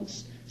some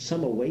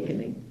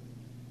awakening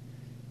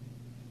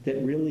that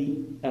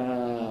really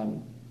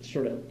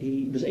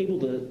he was able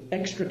to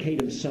extricate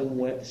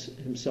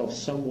himself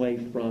some way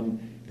from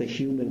the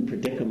human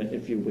predicament,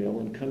 if you will,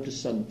 and come to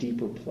some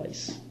deeper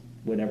place,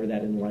 whatever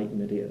that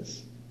enlightenment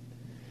is.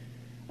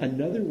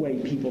 Another way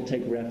people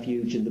take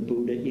refuge in the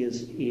Buddha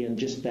is in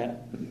just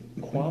that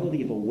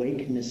quality of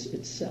awakeness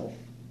itself.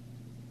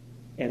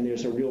 And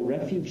there's a real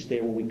refuge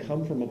there when we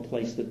come from a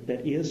place that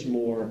is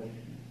more,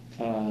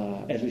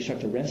 as we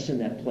start to rest in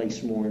that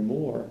place more and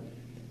more,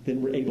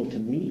 then we're able to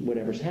meet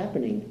whatever's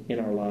happening in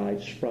our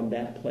lives from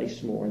that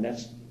place more. And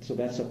that's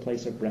a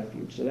place of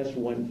refuge. So that's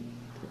one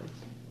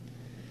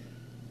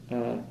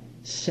place.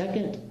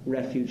 Second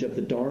refuge of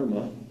the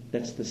Dharma,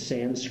 that's the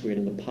Sanskrit,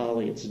 and the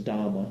Pali it's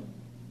Dhamma,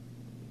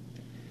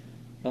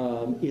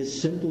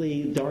 is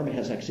simply, Dharma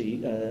has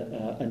actually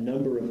a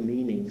number of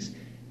meanings.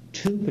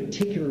 Two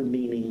particular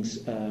meanings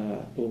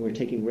when we're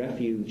taking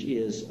refuge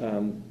is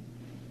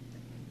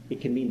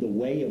it can mean the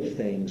way of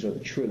things or the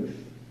truth.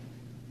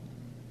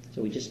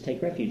 So we just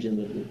take refuge in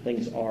the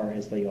things are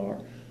as they are.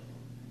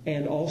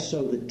 And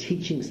also the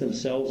teachings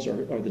themselves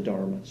are the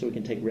Dharma, so we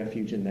can take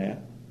refuge in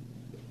that.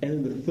 And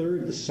then the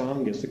third, the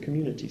Sangha, is the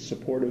community,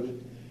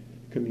 supportive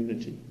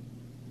community,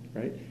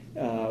 right?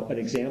 An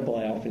example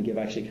I often give,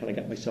 I actually kind of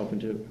got myself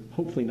into,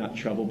 hopefully not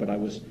trouble, but I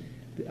was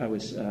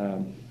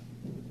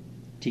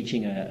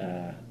teaching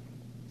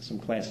some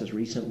classes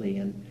recently,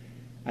 and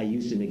I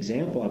used an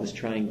example. I was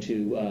trying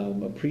to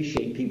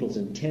appreciate people's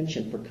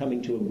intention for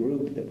coming to a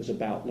group that was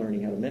about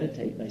learning how to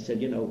meditate. And I said,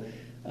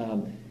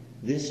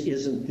 this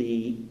isn't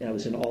I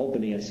was in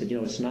Albany, I said,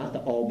 it's not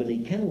the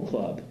Albany Kennel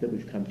Club that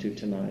we've come to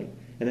tonight.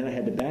 And then I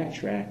had to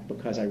backtrack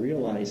because I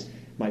realized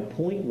my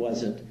point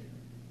wasn't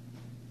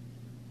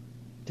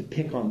to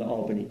pick on the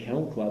Albany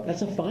Kennel Club.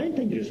 That's a fine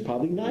thing to do. It's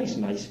probably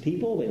nice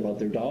people. They love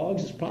their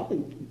dogs. It's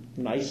probably a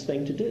nice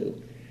thing to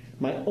do.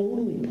 My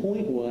only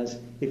point was,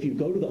 if you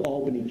go to the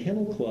Albany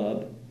Kennel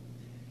Club,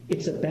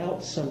 it's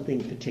about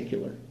something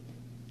particular,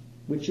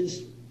 which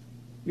is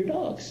your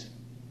dogs.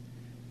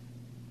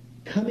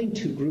 Coming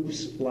to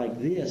groups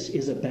like this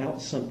is about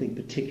something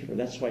particular.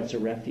 That's why it's a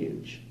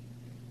refuge.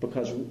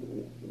 Because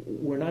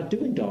we're not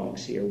doing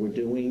dogs here. We're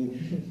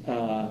doing,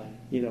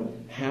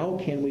 how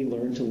can we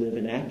learn to live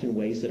and act in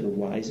ways that are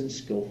wise and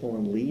skillful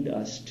and lead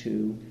us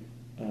to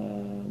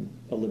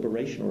a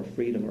liberation or a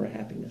freedom or a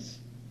happiness.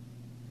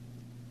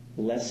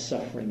 Less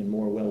suffering and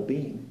more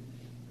well-being.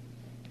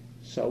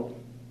 So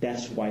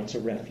that's why it's a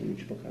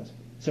refuge.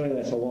 So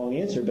anyway, that's a long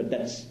answer, but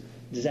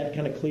does that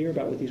kind of clear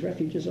about what these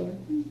refuges are?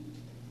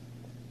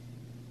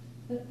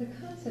 The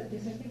concept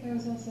is, I think I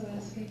was also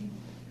asking,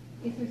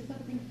 if there's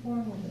something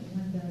formal that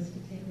one does to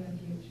take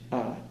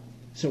refuge.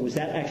 So was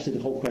that actually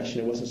the whole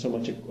question? It wasn't so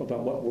much about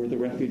what were the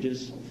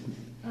refuges?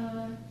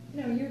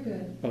 No, you're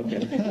good.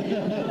 Okay.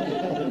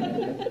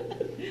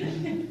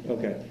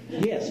 Okay.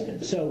 Yes.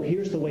 So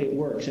here's the way it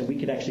works, and we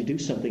could actually do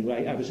something.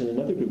 I was in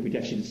another group. We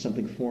actually did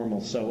something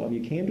formal. So you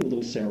can do a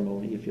little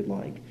ceremony if you'd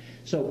like.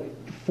 So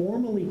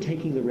formally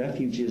taking the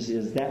refuges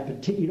is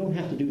that you don't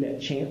have to do that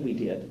chant we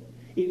did.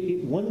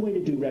 One way to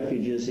do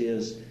refuges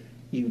is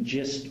you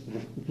just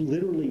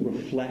literally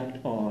reflect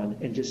on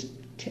and just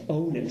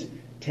own it,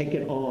 take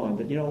it on.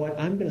 But you know what?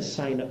 I'm going to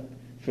sign up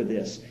for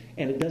this.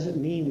 And it doesn't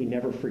mean we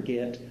never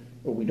forget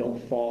or we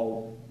don't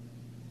fall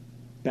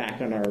back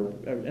on our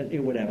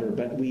whatever,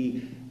 but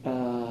we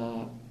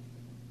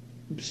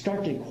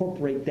start to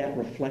incorporate that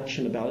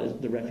reflection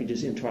about the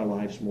refuges into our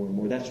lives more and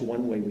more. That's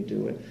one way we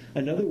do it.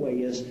 Another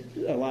way is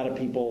a lot of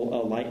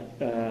people like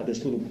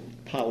this little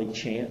Pali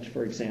chant,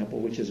 for example,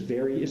 which is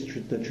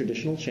the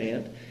traditional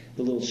chant.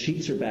 The little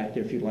sheets are back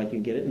there if you'd like.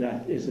 You can get it. And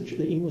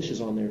the English is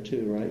on there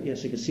too, right?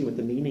 Yes, you can see what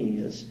the meaning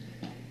is.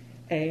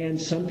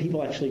 And some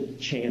people actually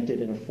chant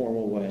it in a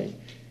formal way.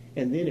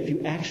 And then if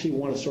you actually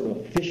want to sort of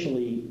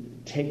officially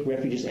take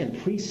refuges, and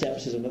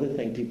precepts is another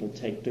thing people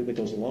take too that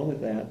goes along with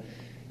that,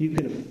 you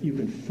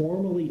can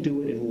formally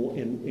do it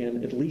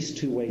in at least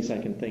two ways I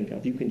can think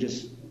of. You can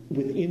just,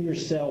 within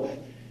yourself,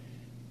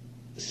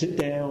 sit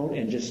down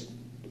and just,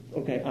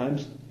 okay, I'm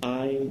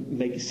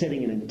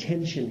setting an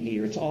intention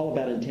here. It's all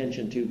about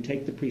intention to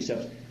take the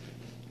precepts.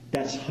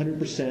 That's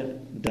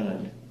 100%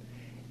 done.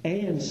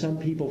 And some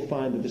people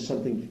find that there's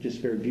something just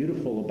very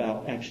beautiful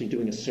about actually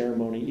doing a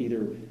ceremony,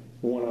 either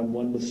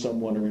one-on-one with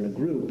someone or in a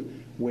group,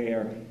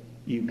 where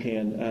you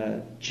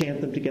can chant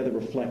them together,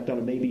 reflect on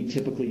them. Maybe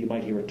typically you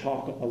might hear a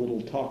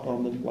little talk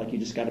on them, like you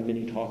just got a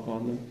mini talk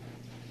on them,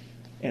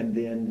 and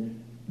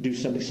then do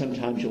something.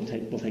 Sometimes we'll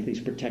take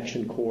these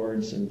protection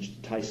cords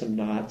and tie some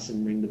knots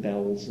and ring the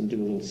bells and do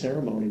a little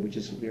ceremony, which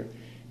is weird.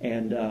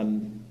 And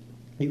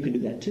you can do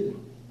that too.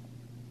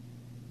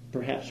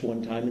 Perhaps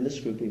one time in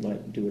this group we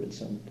might do it at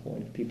some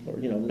point. People are,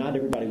 not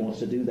everybody wants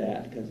to do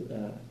that,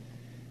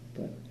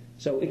 but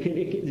so it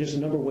can. There's a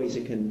number of ways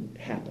it can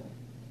happen.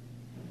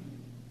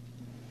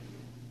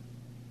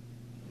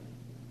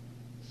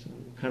 So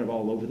kind of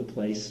all over the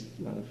place.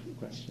 A lot of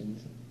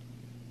questions.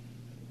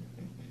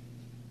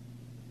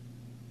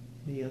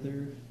 Any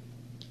other?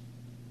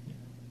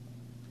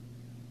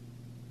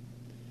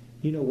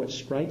 What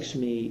strikes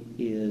me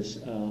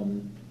is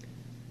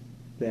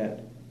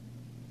that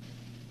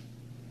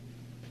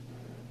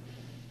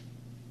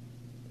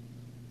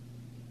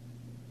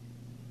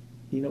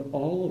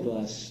all of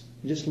us,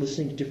 just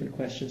listening to different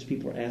questions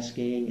people are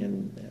asking,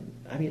 and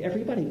I mean,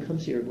 everybody who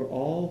comes here, we're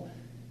all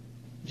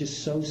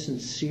just so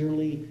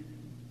sincerely.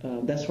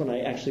 That's when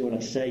I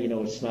say,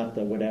 it's not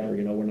the whatever,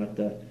 we're not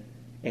the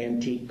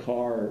antique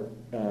car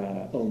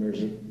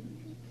owners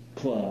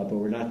club, or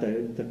we're not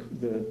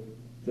the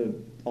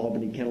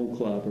Albany Kennel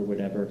Club or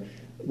whatever,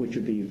 which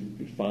would be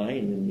fine,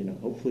 and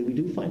hopefully we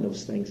do find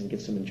those things and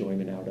get some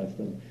enjoyment out of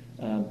them.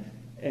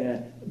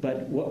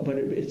 But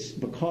it's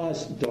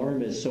because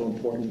Dharma is so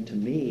important to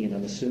me, and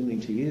I'm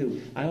assuming to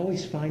you, I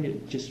always find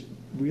it just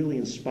really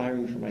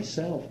inspiring for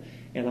myself.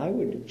 And I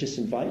would just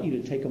invite you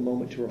to take a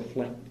moment to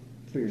reflect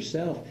for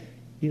yourself.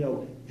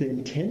 The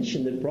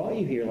intention that brought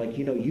you here, like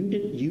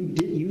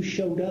you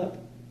showed up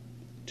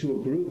to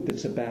a group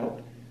that's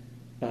about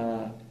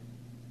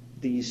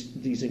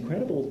these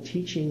incredible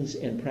teachings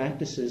and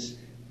practices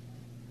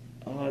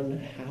on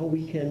how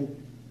we can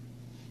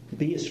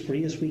be as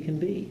free as we can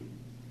be,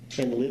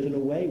 and live in a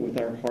way with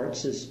our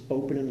hearts as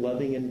open and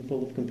loving and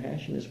full of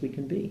compassion as we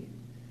can be,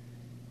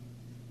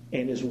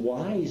 and as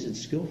wise and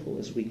skillful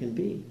as we can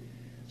be.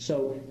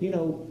 So,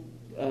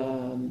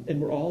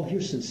 and we're all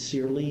here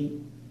sincerely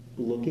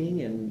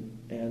looking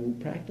and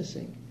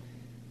practicing.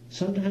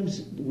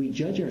 Sometimes we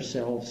judge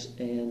ourselves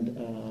and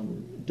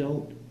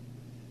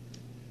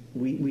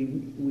we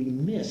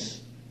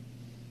miss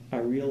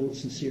our real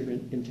sincere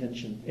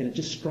intention. And it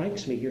just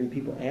strikes me hearing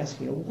people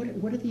asking,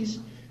 what are these...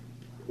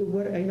 I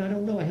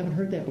don't know. I haven't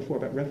heard that before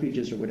about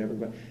refuges or whatever.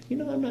 But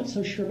I'm not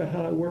so sure about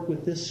how I work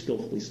with this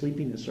skillfully,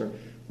 sleepiness, or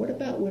what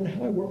about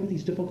how I work with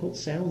these difficult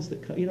sounds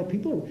that come.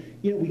 People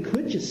are. We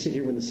could just sit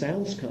here when the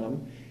sounds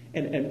come,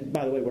 and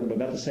by the way, what I'm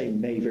about to say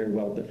may very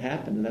well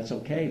happen, and that's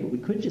okay. But we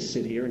could just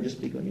sit here and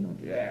just be going,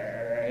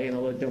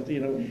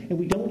 and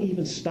we don't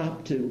even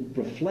stop to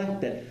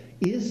reflect that.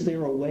 Is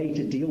there a way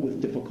to deal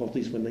with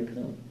difficulties when they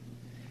come?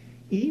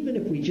 Even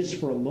if we just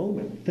for a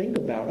moment think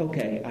about,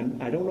 okay,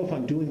 I don't know if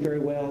I'm doing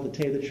very well, to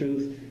tell you the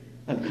truth.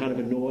 I'm kind of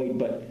annoyed,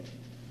 but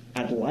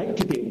I'd like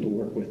to be able to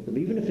work with them.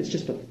 Even if it's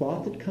just a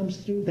thought that comes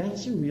through,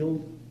 that's a real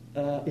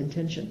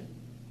intention.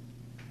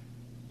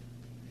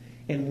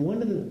 And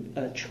one of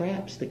the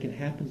traps that can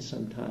happen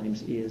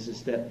sometimes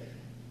is that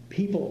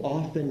people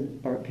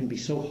often can be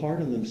so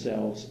hard on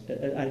themselves.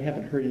 I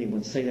haven't heard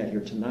anyone say that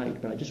here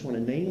tonight, but I just want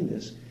to name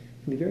this.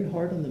 Can be very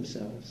hard on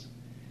themselves,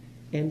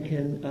 and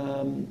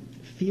can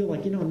feel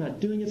like, I'm not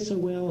doing it so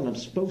well, and I'm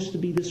supposed to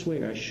be this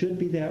way, or I should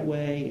be that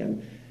way,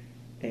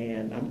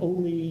 and I'm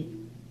only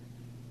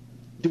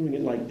doing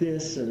it like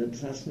this, and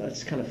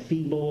it's kind of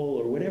feeble,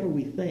 or whatever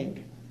we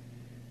think.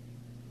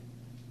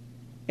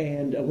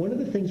 And one of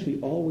the things we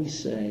always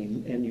say,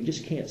 and you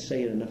just can't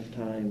say it enough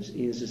times,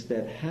 is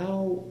that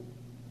how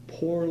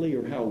poorly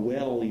or how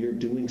well you're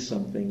doing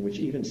something, which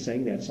even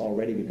saying that's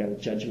already, we've got a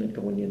judgment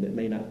going in that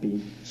may not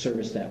be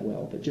serviced that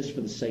well, but just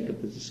for the sake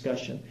of the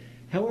discussion,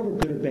 however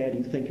good or bad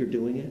you think you're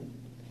doing it,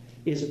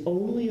 is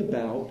only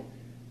about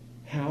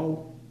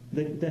how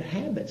the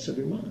habits of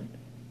your mind.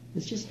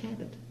 It's just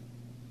habit.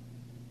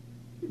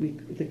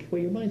 The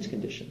way your mind's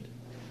conditioned.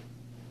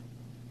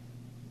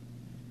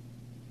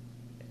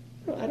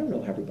 I don't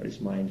know how everybody's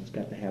mind has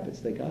got the habits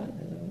they got. I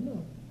don't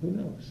know. Who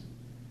knows?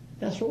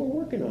 That's what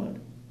we're working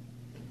on.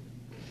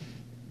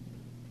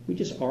 We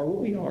just are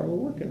what we are, and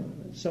we're working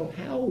on it. So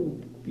how,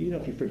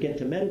 if you forget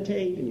to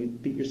meditate and you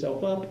beat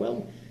yourself up,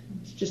 well,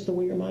 it's just the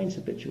way your mind's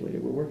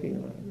habituated. We're working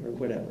on it, or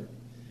whatever.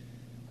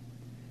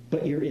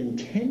 But your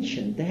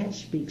intention, that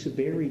speaks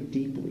very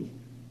deeply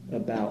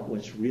about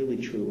what's really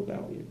true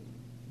about you.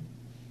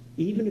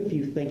 Even if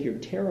you think you're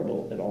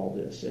terrible at all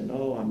this, and,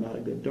 I'm not a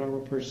good Dharma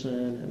person,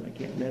 and I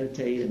can't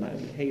meditate, and I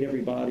hate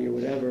everybody, or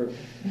whatever,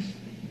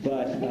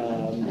 but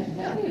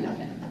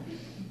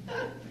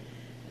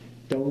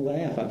don't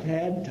laugh. I've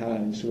had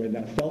times when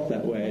I felt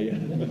that way.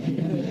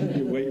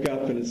 You wake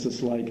up, and it's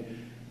just like,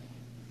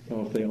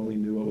 if they only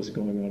knew what was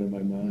going on in my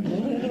mind.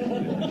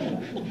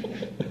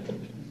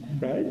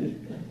 Right?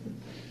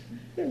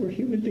 Yeah, we're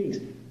human beings.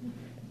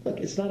 Look,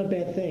 it's not a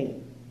bad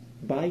thing.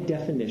 By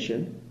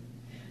definition,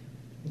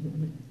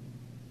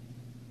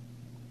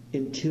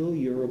 until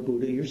you're a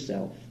Buddha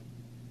yourself,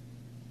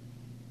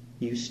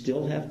 you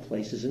still have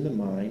places in the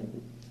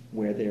mind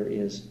where there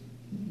is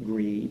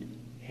greed,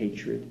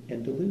 hatred,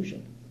 and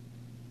delusion.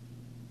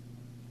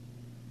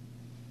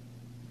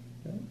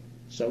 Okay?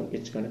 So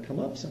it's going to come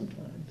up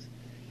sometimes.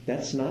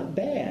 That's not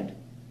bad.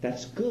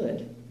 That's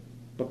good,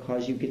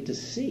 because you get to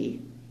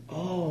see,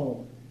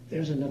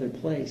 there's another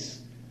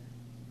place.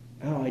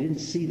 I didn't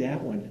see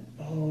that one.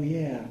 Oh,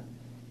 yeah.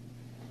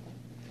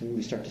 And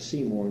we start to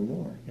see more and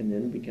more. And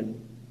then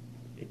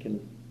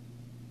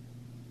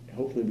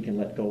hopefully we can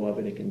let go of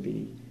it. It can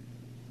be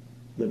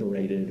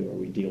liberated, or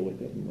we deal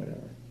with it and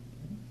whatever.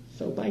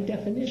 So by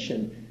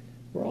definition,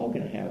 we're all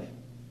going to have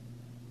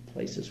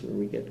places where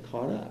we get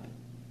caught up.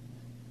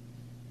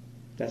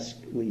 That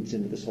leads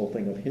into this whole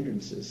thing of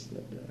hindrances.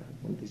 That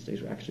one of these these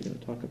days we're actually going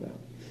to talk about.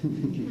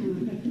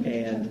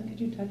 Could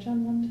you touch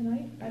on one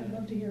tonight? I'd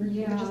love to hear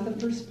just the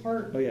first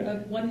part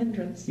of one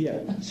hindrance. Yeah.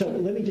 So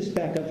let me just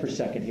back up for a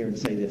second here and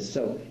say this.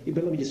 But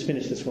let me just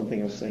finish this one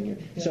thing I was saying here.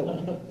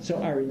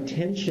 So our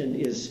intention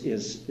is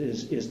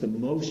the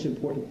most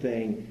important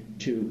thing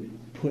to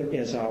put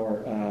as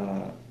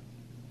our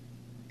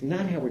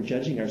not how we're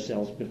judging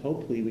ourselves, but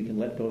hopefully we can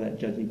let go of that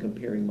judging,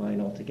 comparing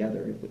mind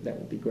altogether. That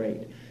would be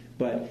great.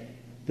 But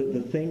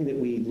the thing that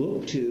we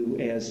look to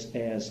as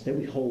that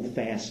we hold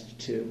fast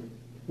to,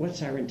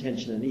 what's our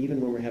intention? And even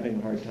when we're having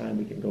a hard time,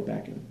 we can go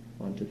back and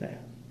onto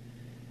that.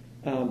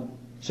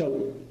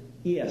 So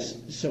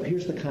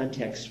here's the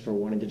context for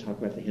wanting to talk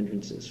about the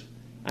hindrances.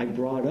 I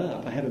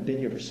haven't been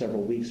here for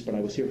several weeks, but I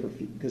was here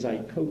because I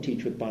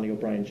co-teach with Bonnie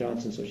O'Brien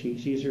Johnson, so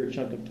she's here a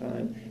chunk of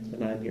time,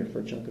 and I'm here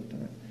for a chunk of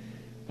time.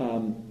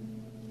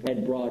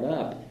 I'd brought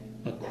up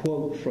a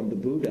quote from the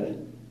Buddha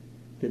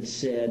that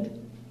said,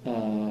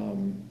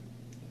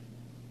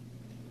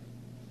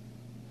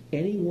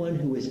 anyone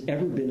who has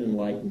ever been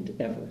enlightened,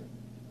 ever,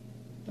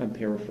 I'm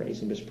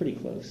paraphrasing, but it's pretty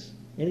close,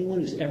 anyone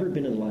who's ever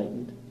been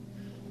enlightened,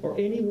 or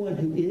anyone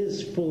who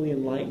is fully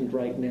enlightened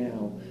right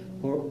now,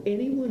 or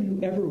anyone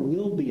who ever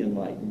will be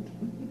enlightened,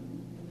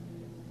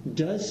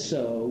 does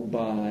so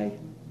by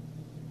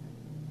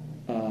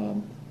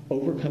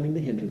overcoming the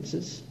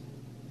hindrances,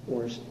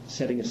 or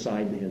setting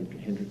aside the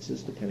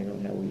hindrances, depending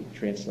on how we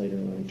translate it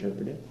or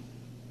interpret it.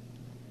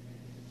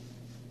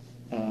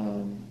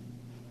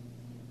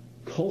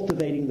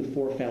 Cultivating the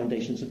 4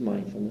 foundations of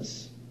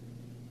mindfulness,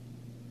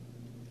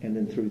 and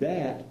then through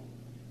that,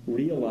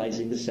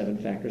 realizing the 7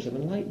 factors of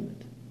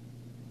enlightenment.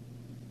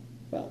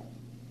 Well,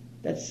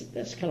 that's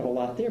kind of a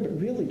lot there, but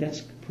really that's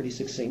a pretty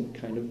succinct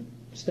kind of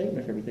statement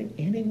of everything.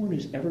 Anyone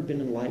who's ever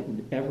been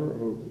enlightened, ever,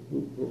 or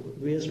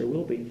who is or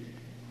will be,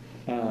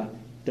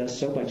 does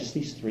so by just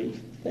these 3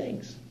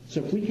 things.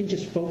 So if we can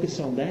just focus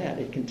on that,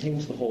 it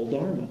contains the whole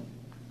Dharma.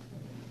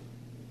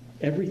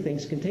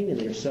 Everything's contained in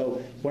there.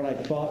 So what I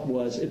thought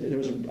was,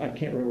 I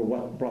can't remember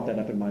what brought that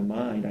up in my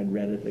mind. I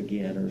read it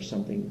again or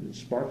something that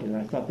sparked it. And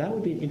I thought that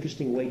would be an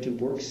interesting way to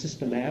work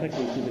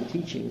systematically through the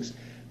teachings,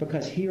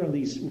 because here on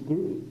these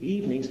group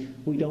evenings,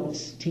 we don't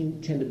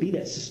tend to be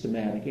that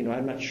systematic.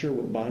 I'm not sure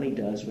what Bonnie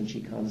does when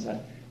she comes.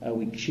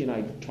 She and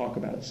I talk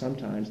about it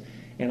sometimes.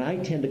 And I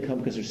tend to come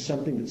because there's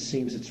something that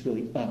seems it's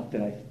really up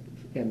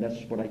and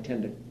that's what I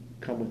tend to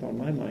come with on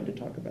my mind to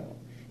talk about.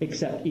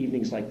 Except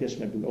evenings like this,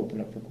 maybe we open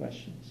up for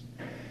questions.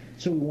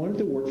 So we wanted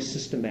to work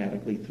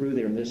systematically through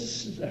there, and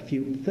there's a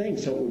few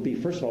things. So it would be,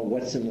 first of all,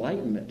 what's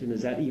enlightenment, and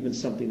is that even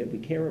something that we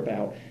care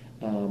about?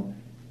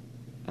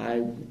 I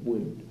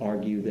would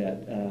argue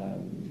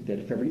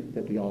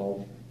that we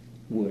all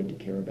would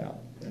care about.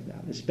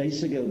 It's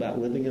basically about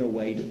living in a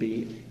way to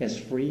be as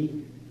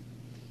free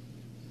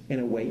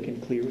and awake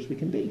and clear as we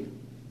can be.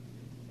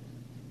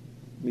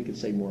 We could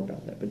say more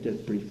about that, but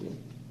just briefly.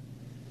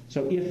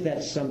 So if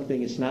that's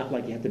something, it's not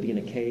like you have to be in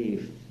a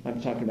cave.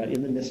 I'm talking about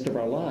in the midst of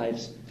our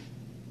lives,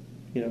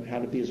 how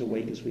to be as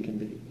awake as we can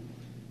be.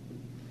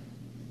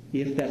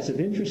 If that's of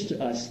interest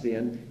to us,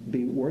 then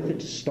be worth it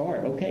to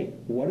start. Okay,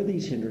 what are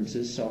these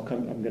hindrances? So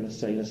I'm going to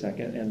say in a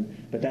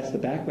second, but that's the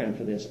background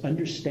for this.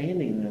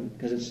 Understanding them,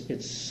 because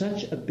it's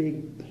such a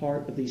big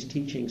part of these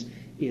teachings,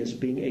 is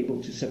being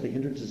able to set the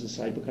hindrances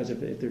aside, because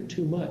if they're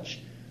too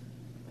much,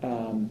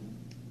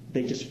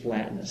 they just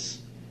flatten us.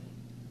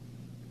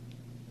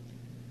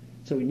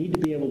 So we need to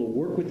be able to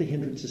work with the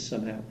hindrances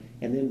somehow,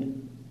 and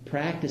then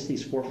practice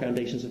these 4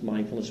 foundations of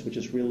mindfulness, which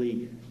is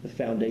really the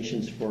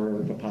foundations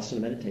for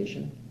Vipassana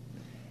meditation.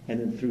 And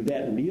then through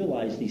that,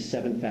 realize these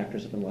 7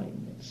 factors of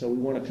enlightenment. So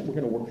we're going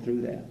to work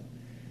through that.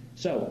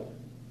 So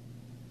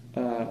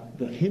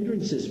the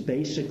hindrances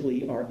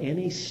basically are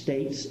any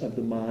states of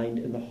the mind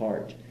and the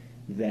heart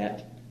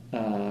that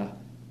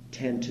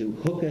tend to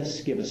hook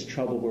us, give us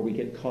trouble, where we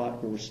get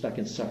caught, where we're stuck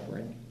in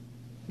suffering,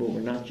 where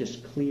we're not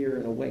just clear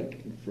and awake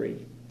and free.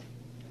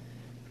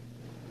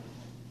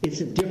 There's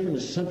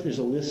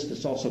a list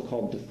that's also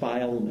called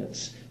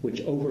defilements, which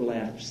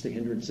overlaps the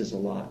hindrances a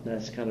lot. And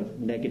that's kind of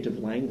negative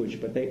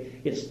language, but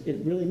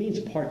it really means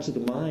parts of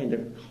the mind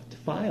are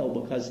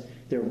defiled because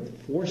there are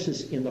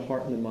forces in the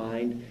heart and the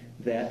mind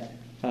that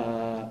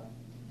where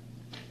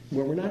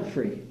we're not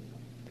free.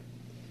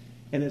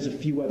 And there's a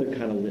few other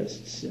kind of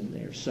lists in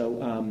there.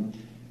 So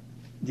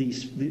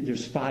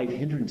there's 5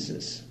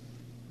 hindrances,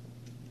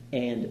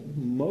 and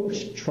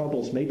most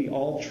troubles, maybe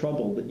all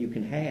trouble that you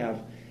can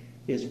have,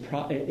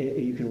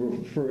 you can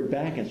refer it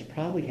back as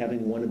probably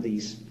having one of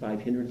these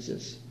 5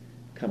 hindrances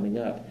coming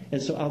up.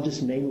 And so I'll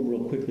just name them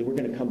real quickly. We're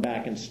going to come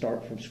back and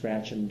start from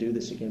scratch and do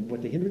this again.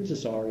 What the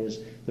hindrances are is,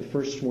 the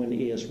first one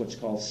is what's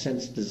called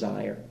sense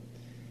desire.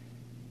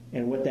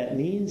 And what that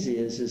means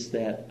is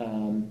that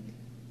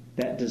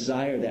that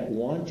desire, that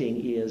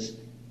wanting, is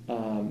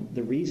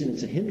the reason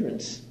it's a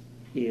hindrance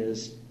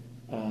is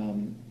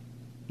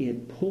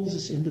it pulls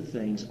us into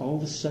things. All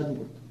of a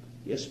sudden,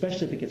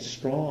 especially if it gets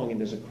strong and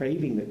there's a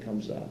craving that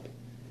comes up.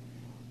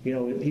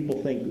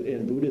 People think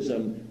in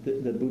Buddhism,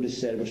 the Buddha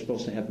said we're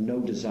supposed to have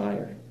no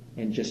desire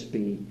and just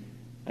be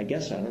I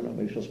guess, I don't know,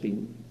 maybe supposed to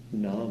be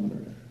numb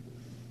or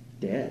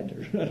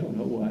dead or I don't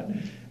know what.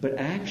 But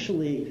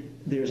actually,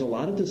 there's a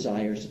lot of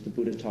desires that the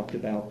Buddha talked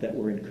about that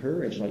were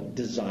encouraged, like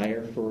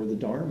desire for the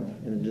Dharma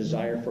and a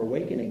desire for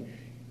awakening.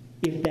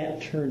 If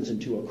that turns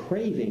into a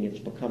craving, it's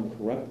become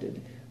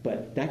corrupted.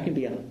 But that can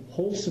be a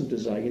wholesome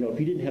desire. You know, if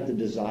you didn't have the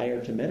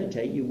desire to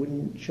meditate, you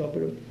wouldn't show up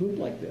at a group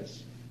like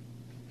this.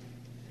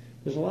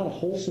 There's a lot of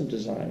wholesome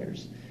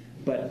desires.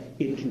 But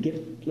it can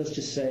get, let's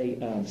just say,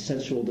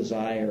 sensual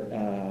desire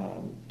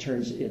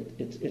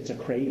it's a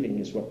craving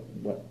is what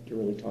you're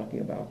really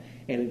talking about.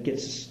 And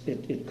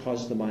it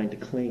causes the mind to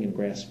cling and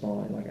grasp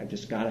on. Like, I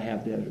just got to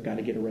have this,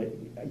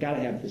 I got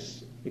to have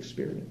this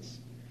experience.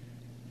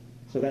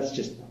 So that's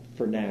just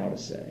for now to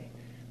say.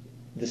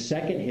 The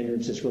second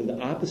hindrance is really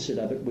the opposite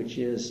of it, which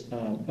is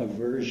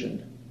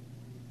aversion.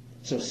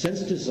 So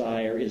sense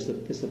desire is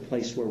the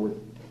place where we're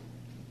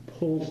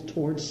pulled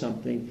towards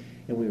something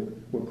and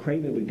we're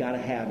craving, we've got to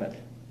have it.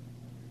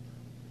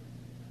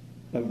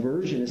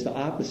 Aversion is the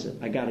opposite.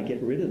 I got to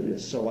get rid of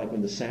this. So like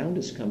when the sound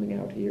is coming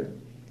out here,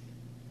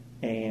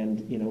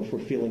 and you know, if we're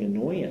feeling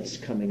annoyance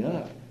coming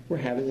up, we're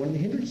having one of the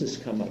hindrances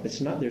come up.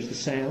 It's not, there's the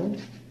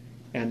sound,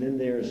 and then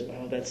there's,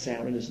 that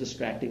sound is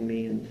distracting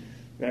me, and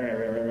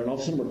all of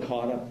a sudden we're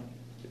caught up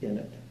in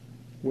it.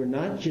 We're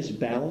not just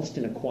balanced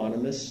and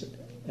equanimous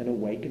and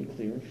awake and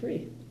clear and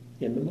free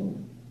in the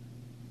moment.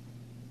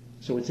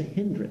 So it's a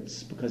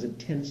hindrance because it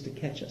tends to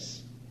catch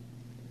us.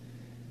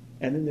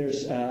 And then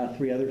there's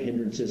three other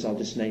hindrances. I'll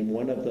just name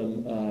one of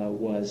them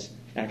was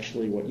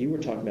actually what you were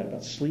talking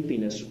about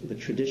sleepiness. The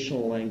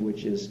traditional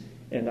language is,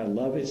 and I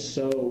love it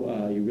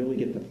so you really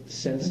get the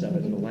sense of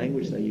it in the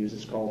language they use.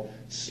 It's called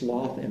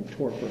sloth and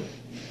torpor.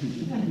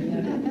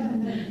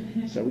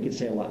 So we could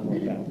say a lot more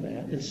about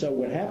that. And so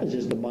what happens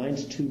is the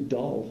mind's too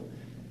dull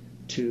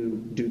to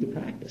do the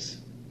practice.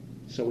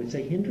 So it's a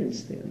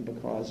hindrance then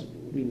because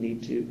we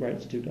need to, right,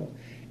 it's too dull.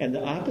 And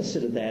the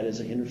opposite of that is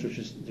a hindrance, which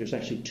is, there's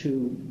actually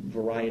two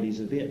varieties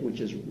of it,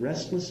 which is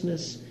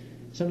restlessness.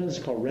 Sometimes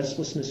it's called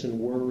restlessness and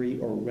worry,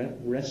 or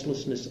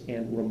restlessness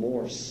and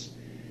remorse.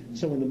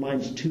 So when the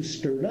mind's too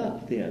stirred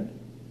up then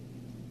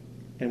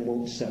and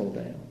won't settle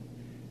down.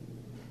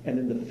 And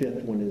then the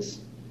fifth one is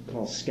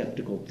called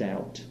skeptical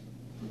doubt.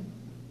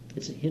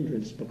 It's a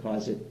hindrance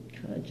because it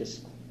kind of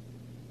just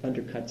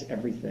undercuts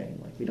everything.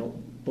 Like we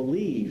don't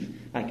believe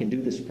I can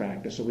do this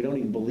practice, or we don't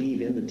even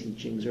believe in the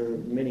teachings, or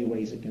many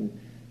ways it can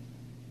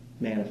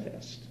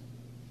manifest.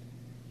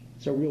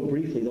 So real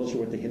briefly, those are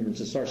what the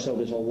hindrances are. So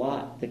there's a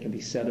lot that can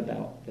be said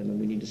about them, and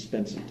we need to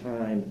spend some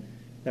time.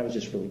 That was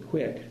just really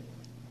quick.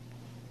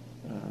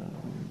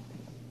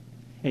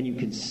 And you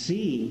can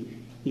see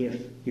if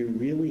you're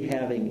really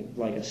having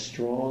like a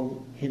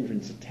strong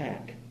hindrance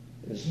attack,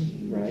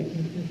 right?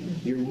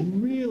 You're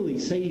really,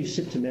 say you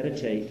sit to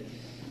meditate,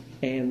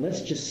 and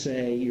let's just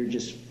say you're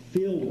just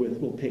filled with,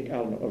 we'll pick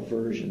out an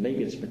aversion.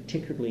 Maybe it's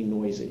particularly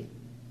noisy.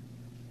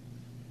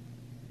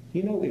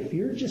 You know, if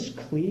you're just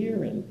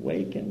clear and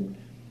awake and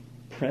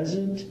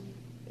present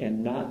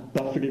and not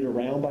buffeted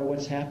around by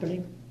what's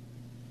happening,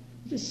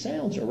 just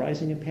sounds are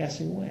rising and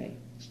passing away.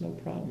 It's no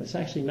problem. It's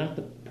actually not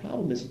the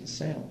problem, isn't the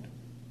sound.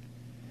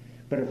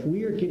 But if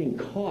we are getting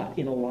caught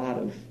in a lot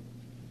of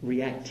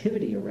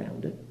reactivity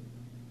around it,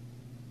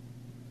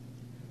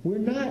 we're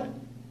not,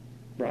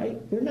 right?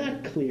 We're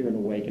not clear and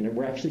awake, and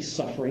we're actually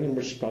suffering and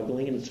we're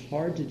struggling, and it's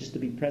hard to just to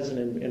be present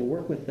and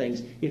work with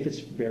things if it's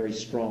very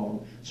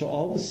strong. So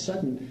all of a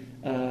sudden,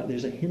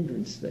 there's a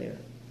hindrance there.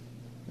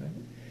 Right?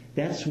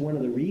 That's one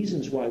of the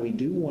reasons why we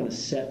do want to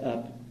set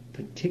up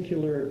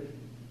particular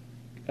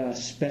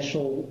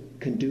special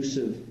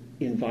conducive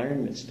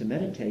environments to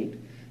meditate,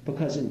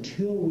 because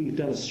until we've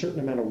done a certain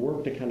amount of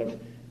work to kind of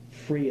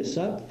free us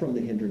up from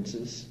the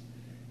hindrances,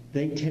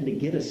 they tend to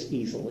get us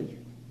easily.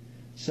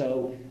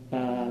 So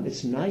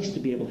it's nice to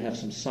be able to have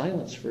some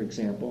silence, for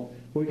example,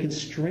 where we can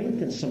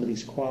strengthen some of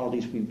these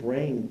qualities we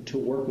bring to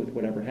work with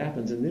whatever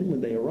happens, and then when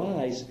they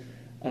arise,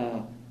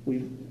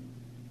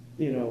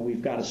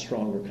 we've got a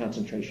stronger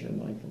concentration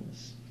and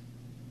mindfulness.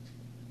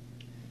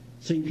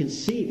 So you can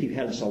see if you've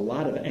had just a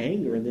lot of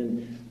anger, and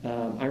then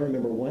I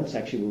remember once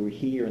actually we were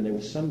here, and there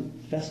was some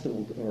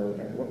festival, or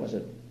what was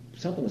it?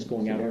 Something was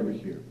going out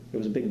here. It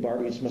was a big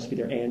barbecue. It must be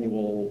their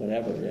annual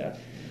whatever, yeah.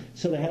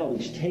 So they had all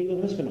these tables.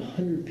 There must have been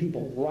 100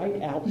 people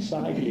right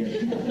outside here.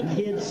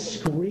 Kids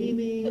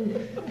screaming.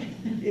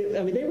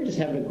 They were just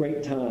having a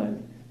great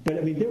time.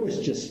 But, there was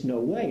just no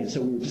way. And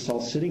so we were just all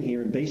sitting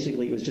here, and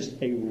basically it was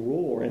just a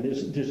roar. And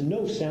there's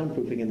no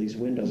soundproofing in these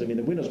windows. The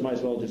windows might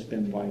as well have just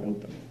been wide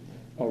open.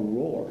 A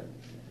roar.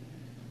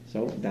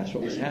 So that's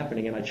what was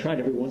happening. And I tried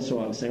every once in a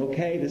while to say,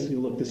 okay, this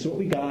is what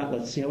we got.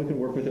 Let's see how we can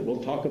work with it.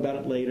 We'll talk about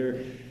it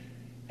later.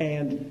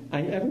 And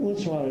every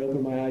once in a while I'd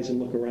open my eyes and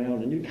look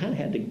around, and you kind of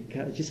had to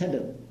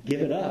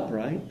give it up,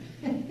 right?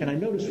 And I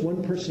noticed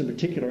one person in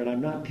particular, and I'm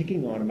not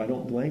picking on him, I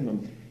don't blame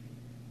him.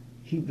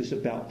 He was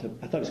about to,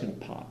 I thought he was going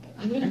to pop.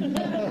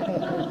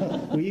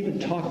 We even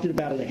talked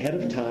about it ahead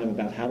of time,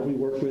 about how do we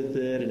work with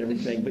it and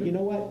everything. But you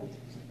know what?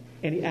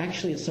 And he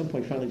actually, at some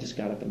point, finally just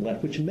got up and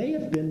left, which may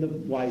have been the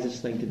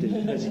wisest thing to do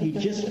because he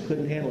just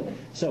couldn't handle it.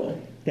 So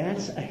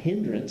that's a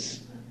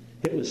hindrance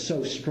that was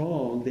so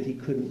strong that he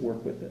couldn't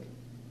work with it.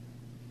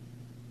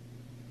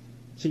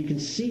 So you can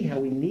see how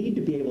we need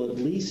to be able to at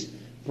least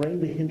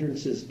bring the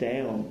hindrances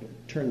down,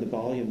 turn the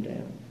volume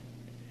down.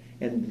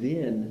 And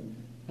then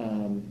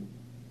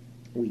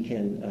we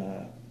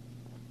can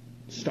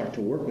start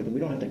to work with them. We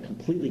don't have to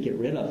completely get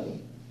rid of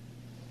them.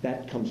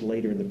 That comes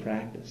later in the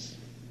practice.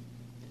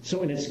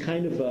 So, and it's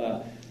kind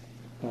of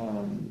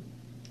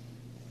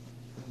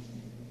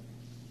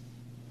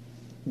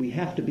we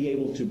have to be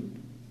able to,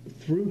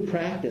 through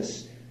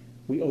practice,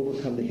 we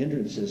overcome the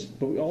hindrances,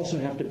 but we also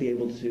have to be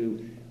able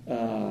to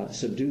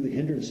subdue the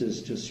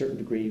hindrances to a certain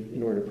degree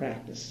in order to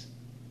practice.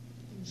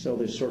 So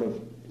there's sort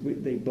of,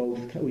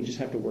 we just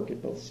have to work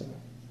at both sides.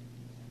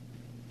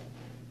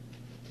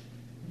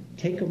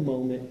 Take a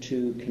moment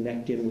to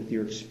connect in with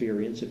your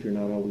experience if you're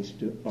not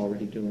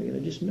already doing it,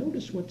 and just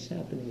notice what's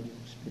happening in your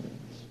experience.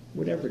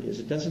 Whatever it is.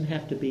 It doesn't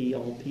have to be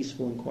all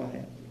peaceful and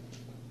quiet.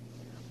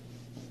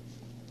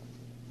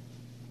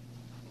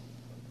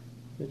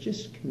 But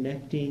just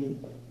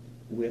connecting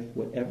with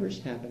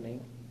whatever's happening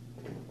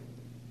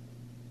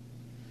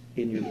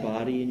in your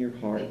body, in your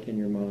heart, in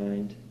your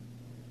mind,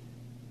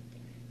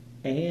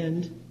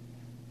 and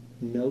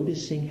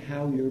noticing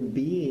how you're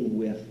being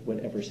with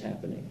whatever's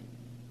happening.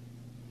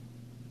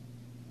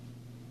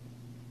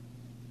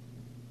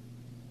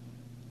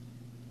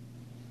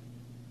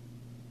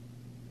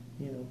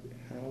 You know,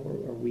 how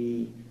are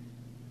we,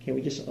 can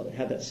we just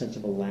have that sense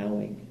of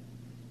allowing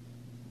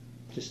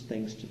just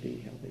things to be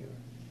how they are?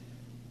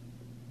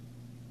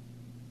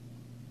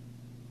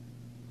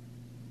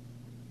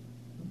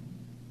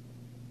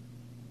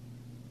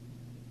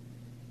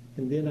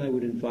 And then I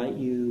would invite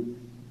you,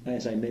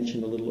 as I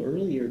mentioned a little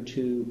earlier,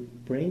 to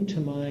bring to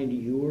mind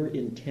your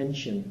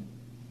intention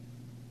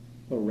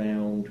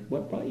around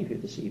what brought you here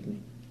this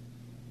evening.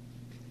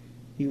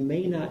 You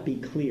may not be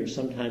clear.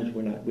 Sometimes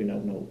we're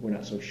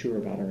not so sure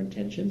about our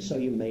intention, so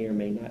you may or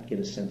may not get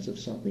a sense of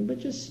something. But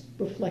just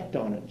reflect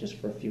on it just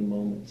for a few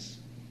moments.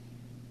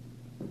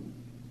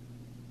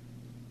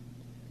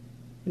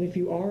 And if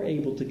you are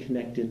able to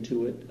connect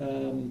into it,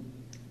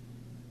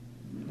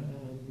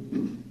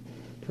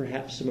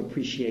 perhaps some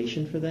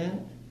appreciation for that.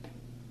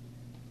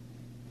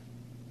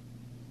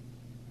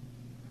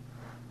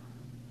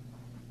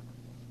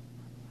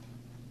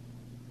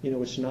 You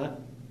know, it's not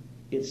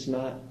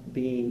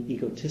being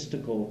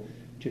egotistical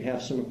to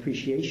have some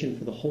appreciation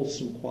for the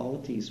wholesome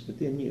qualities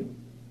within you.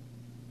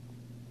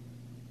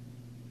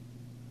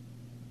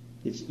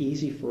 It's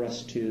easy for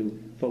us to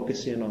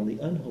focus in on the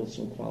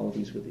unwholesome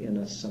qualities within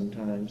us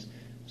sometimes.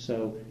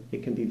 So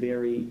it can be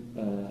very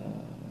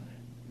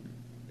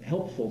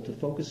helpful to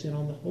focus in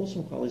on the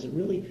wholesome qualities and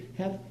really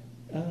have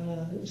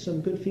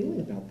some good feeling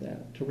about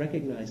that, to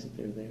recognize that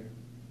they're there.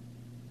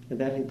 And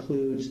that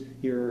includes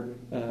your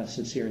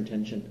sincere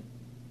intention.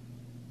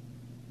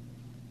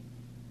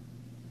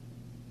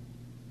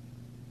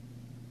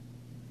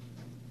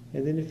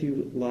 And then if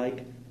you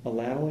like,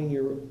 allowing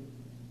your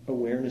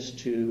awareness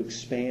to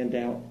expand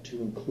out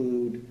to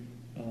include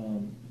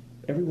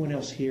everyone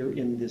else here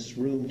in this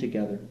room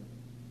together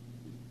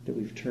that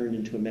we've turned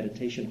into a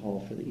meditation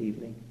hall for the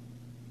evening.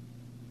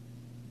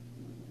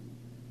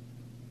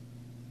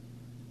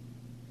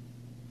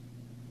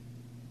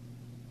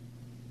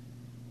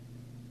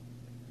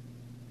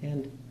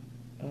 And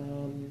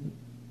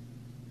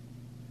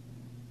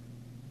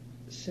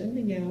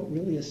sending out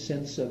really a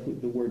sense of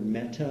the word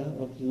metta,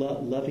 of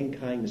loving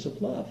kindness,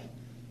 of love.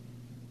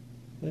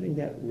 Letting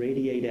that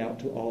radiate out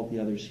to all the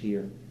others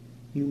here.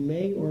 You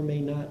may or may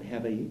not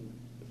have a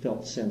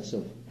felt sense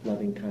of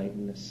loving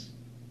kindness.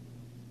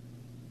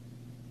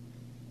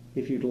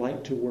 If you'd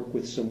like to work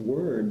with some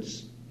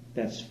words,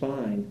 that's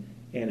fine.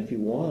 And if you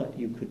want,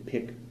 you could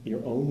pick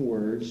your own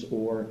words,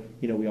 or,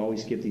 we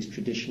always give these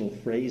traditional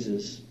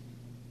phrases.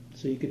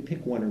 So you could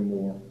pick one or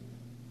more.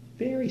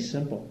 Very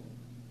simple.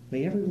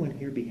 May everyone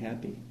here be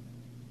happy.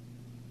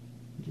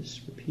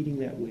 Just repeating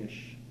that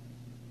wish.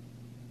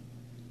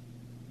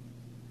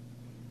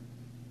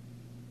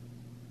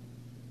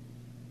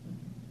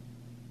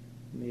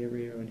 May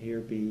everyone here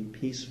be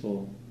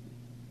peaceful.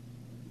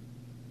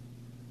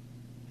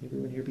 May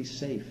everyone here be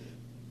safe.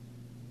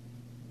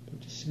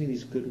 Just sending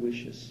these good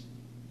wishes.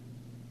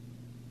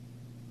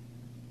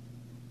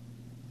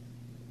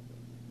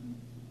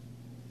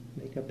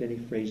 Make up any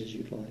phrases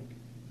you'd like.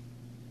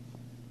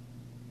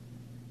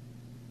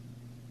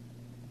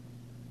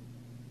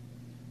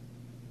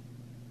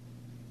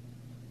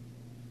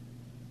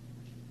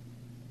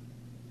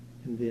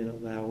 And then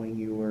allowing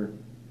your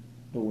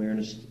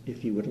awareness,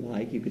 if you would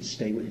like, you could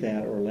stay with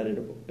that or let it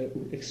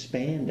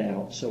expand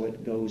out so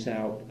it goes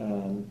out.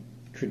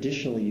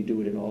 Traditionally, you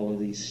do it in all of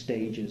these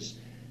stages.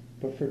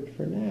 But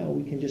for now,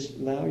 we can just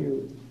allow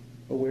your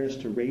awareness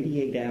to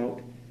radiate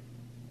out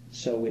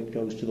so it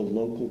goes to the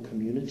local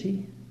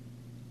community,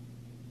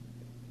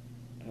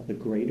 the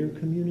greater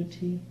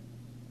community,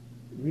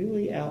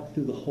 really out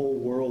through the whole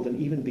world and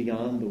even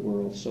beyond the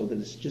world, so that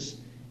it's just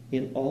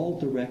in all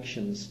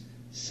directions,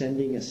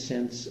 sending a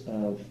sense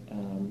of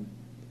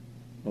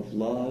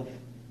love,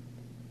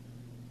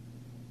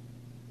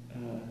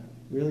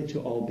 really to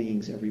all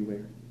beings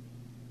everywhere.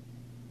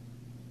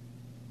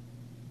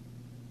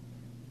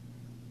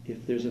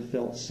 If there's a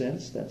felt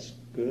sense, that's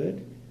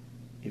good.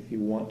 If you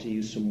want to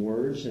use some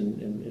words,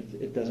 and if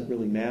it doesn't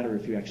really matter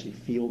if you actually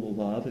feel the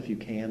love, if you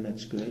can,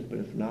 that's good. But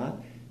if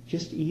not,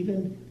 just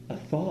even a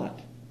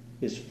thought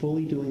is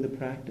fully doing the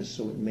practice.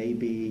 So it may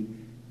be,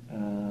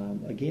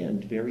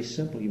 again, very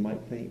simple. You might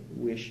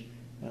wish,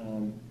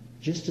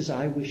 just as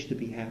I wish to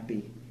be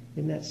happy,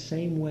 in that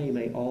same way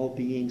may all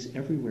beings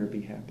everywhere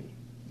be happy.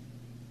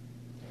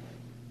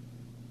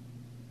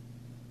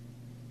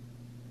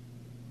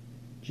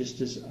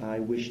 Just as I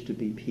wish to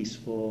be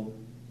peaceful,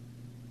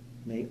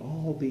 may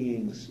all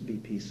beings be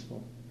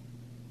peaceful.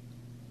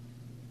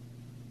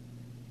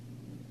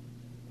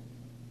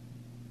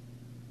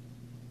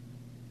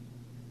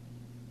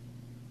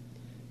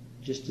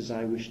 Just as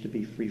I wish to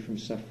be free from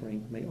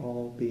suffering, may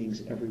all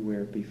beings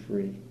everywhere be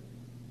free.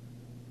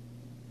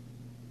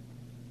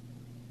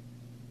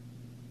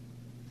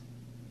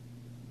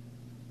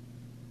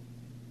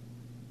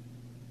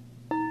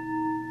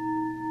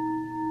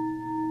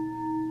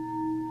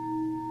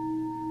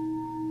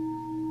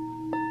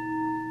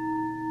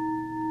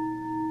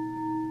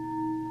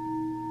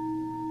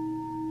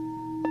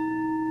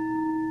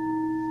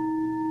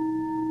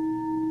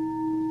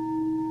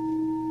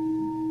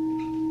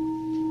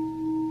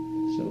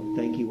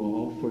 Thank you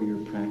all for your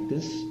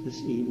practice this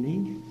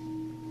evening,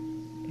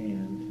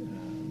 and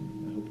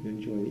I hope you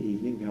enjoy the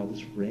evening. All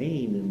this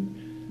rain, and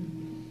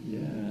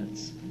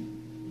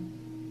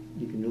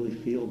you can really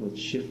feel the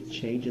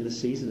change in the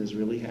season is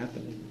really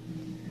happening.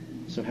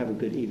 So have a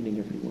good evening,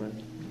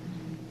 everyone.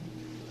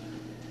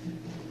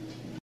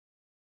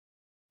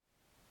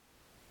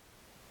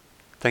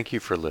 Thank you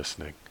for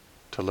listening.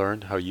 To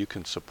learn how you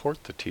can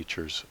support the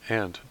teachers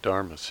and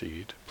Dharma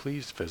Seed,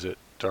 please visit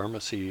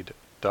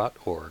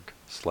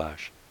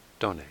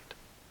dharmaseed.org/donate.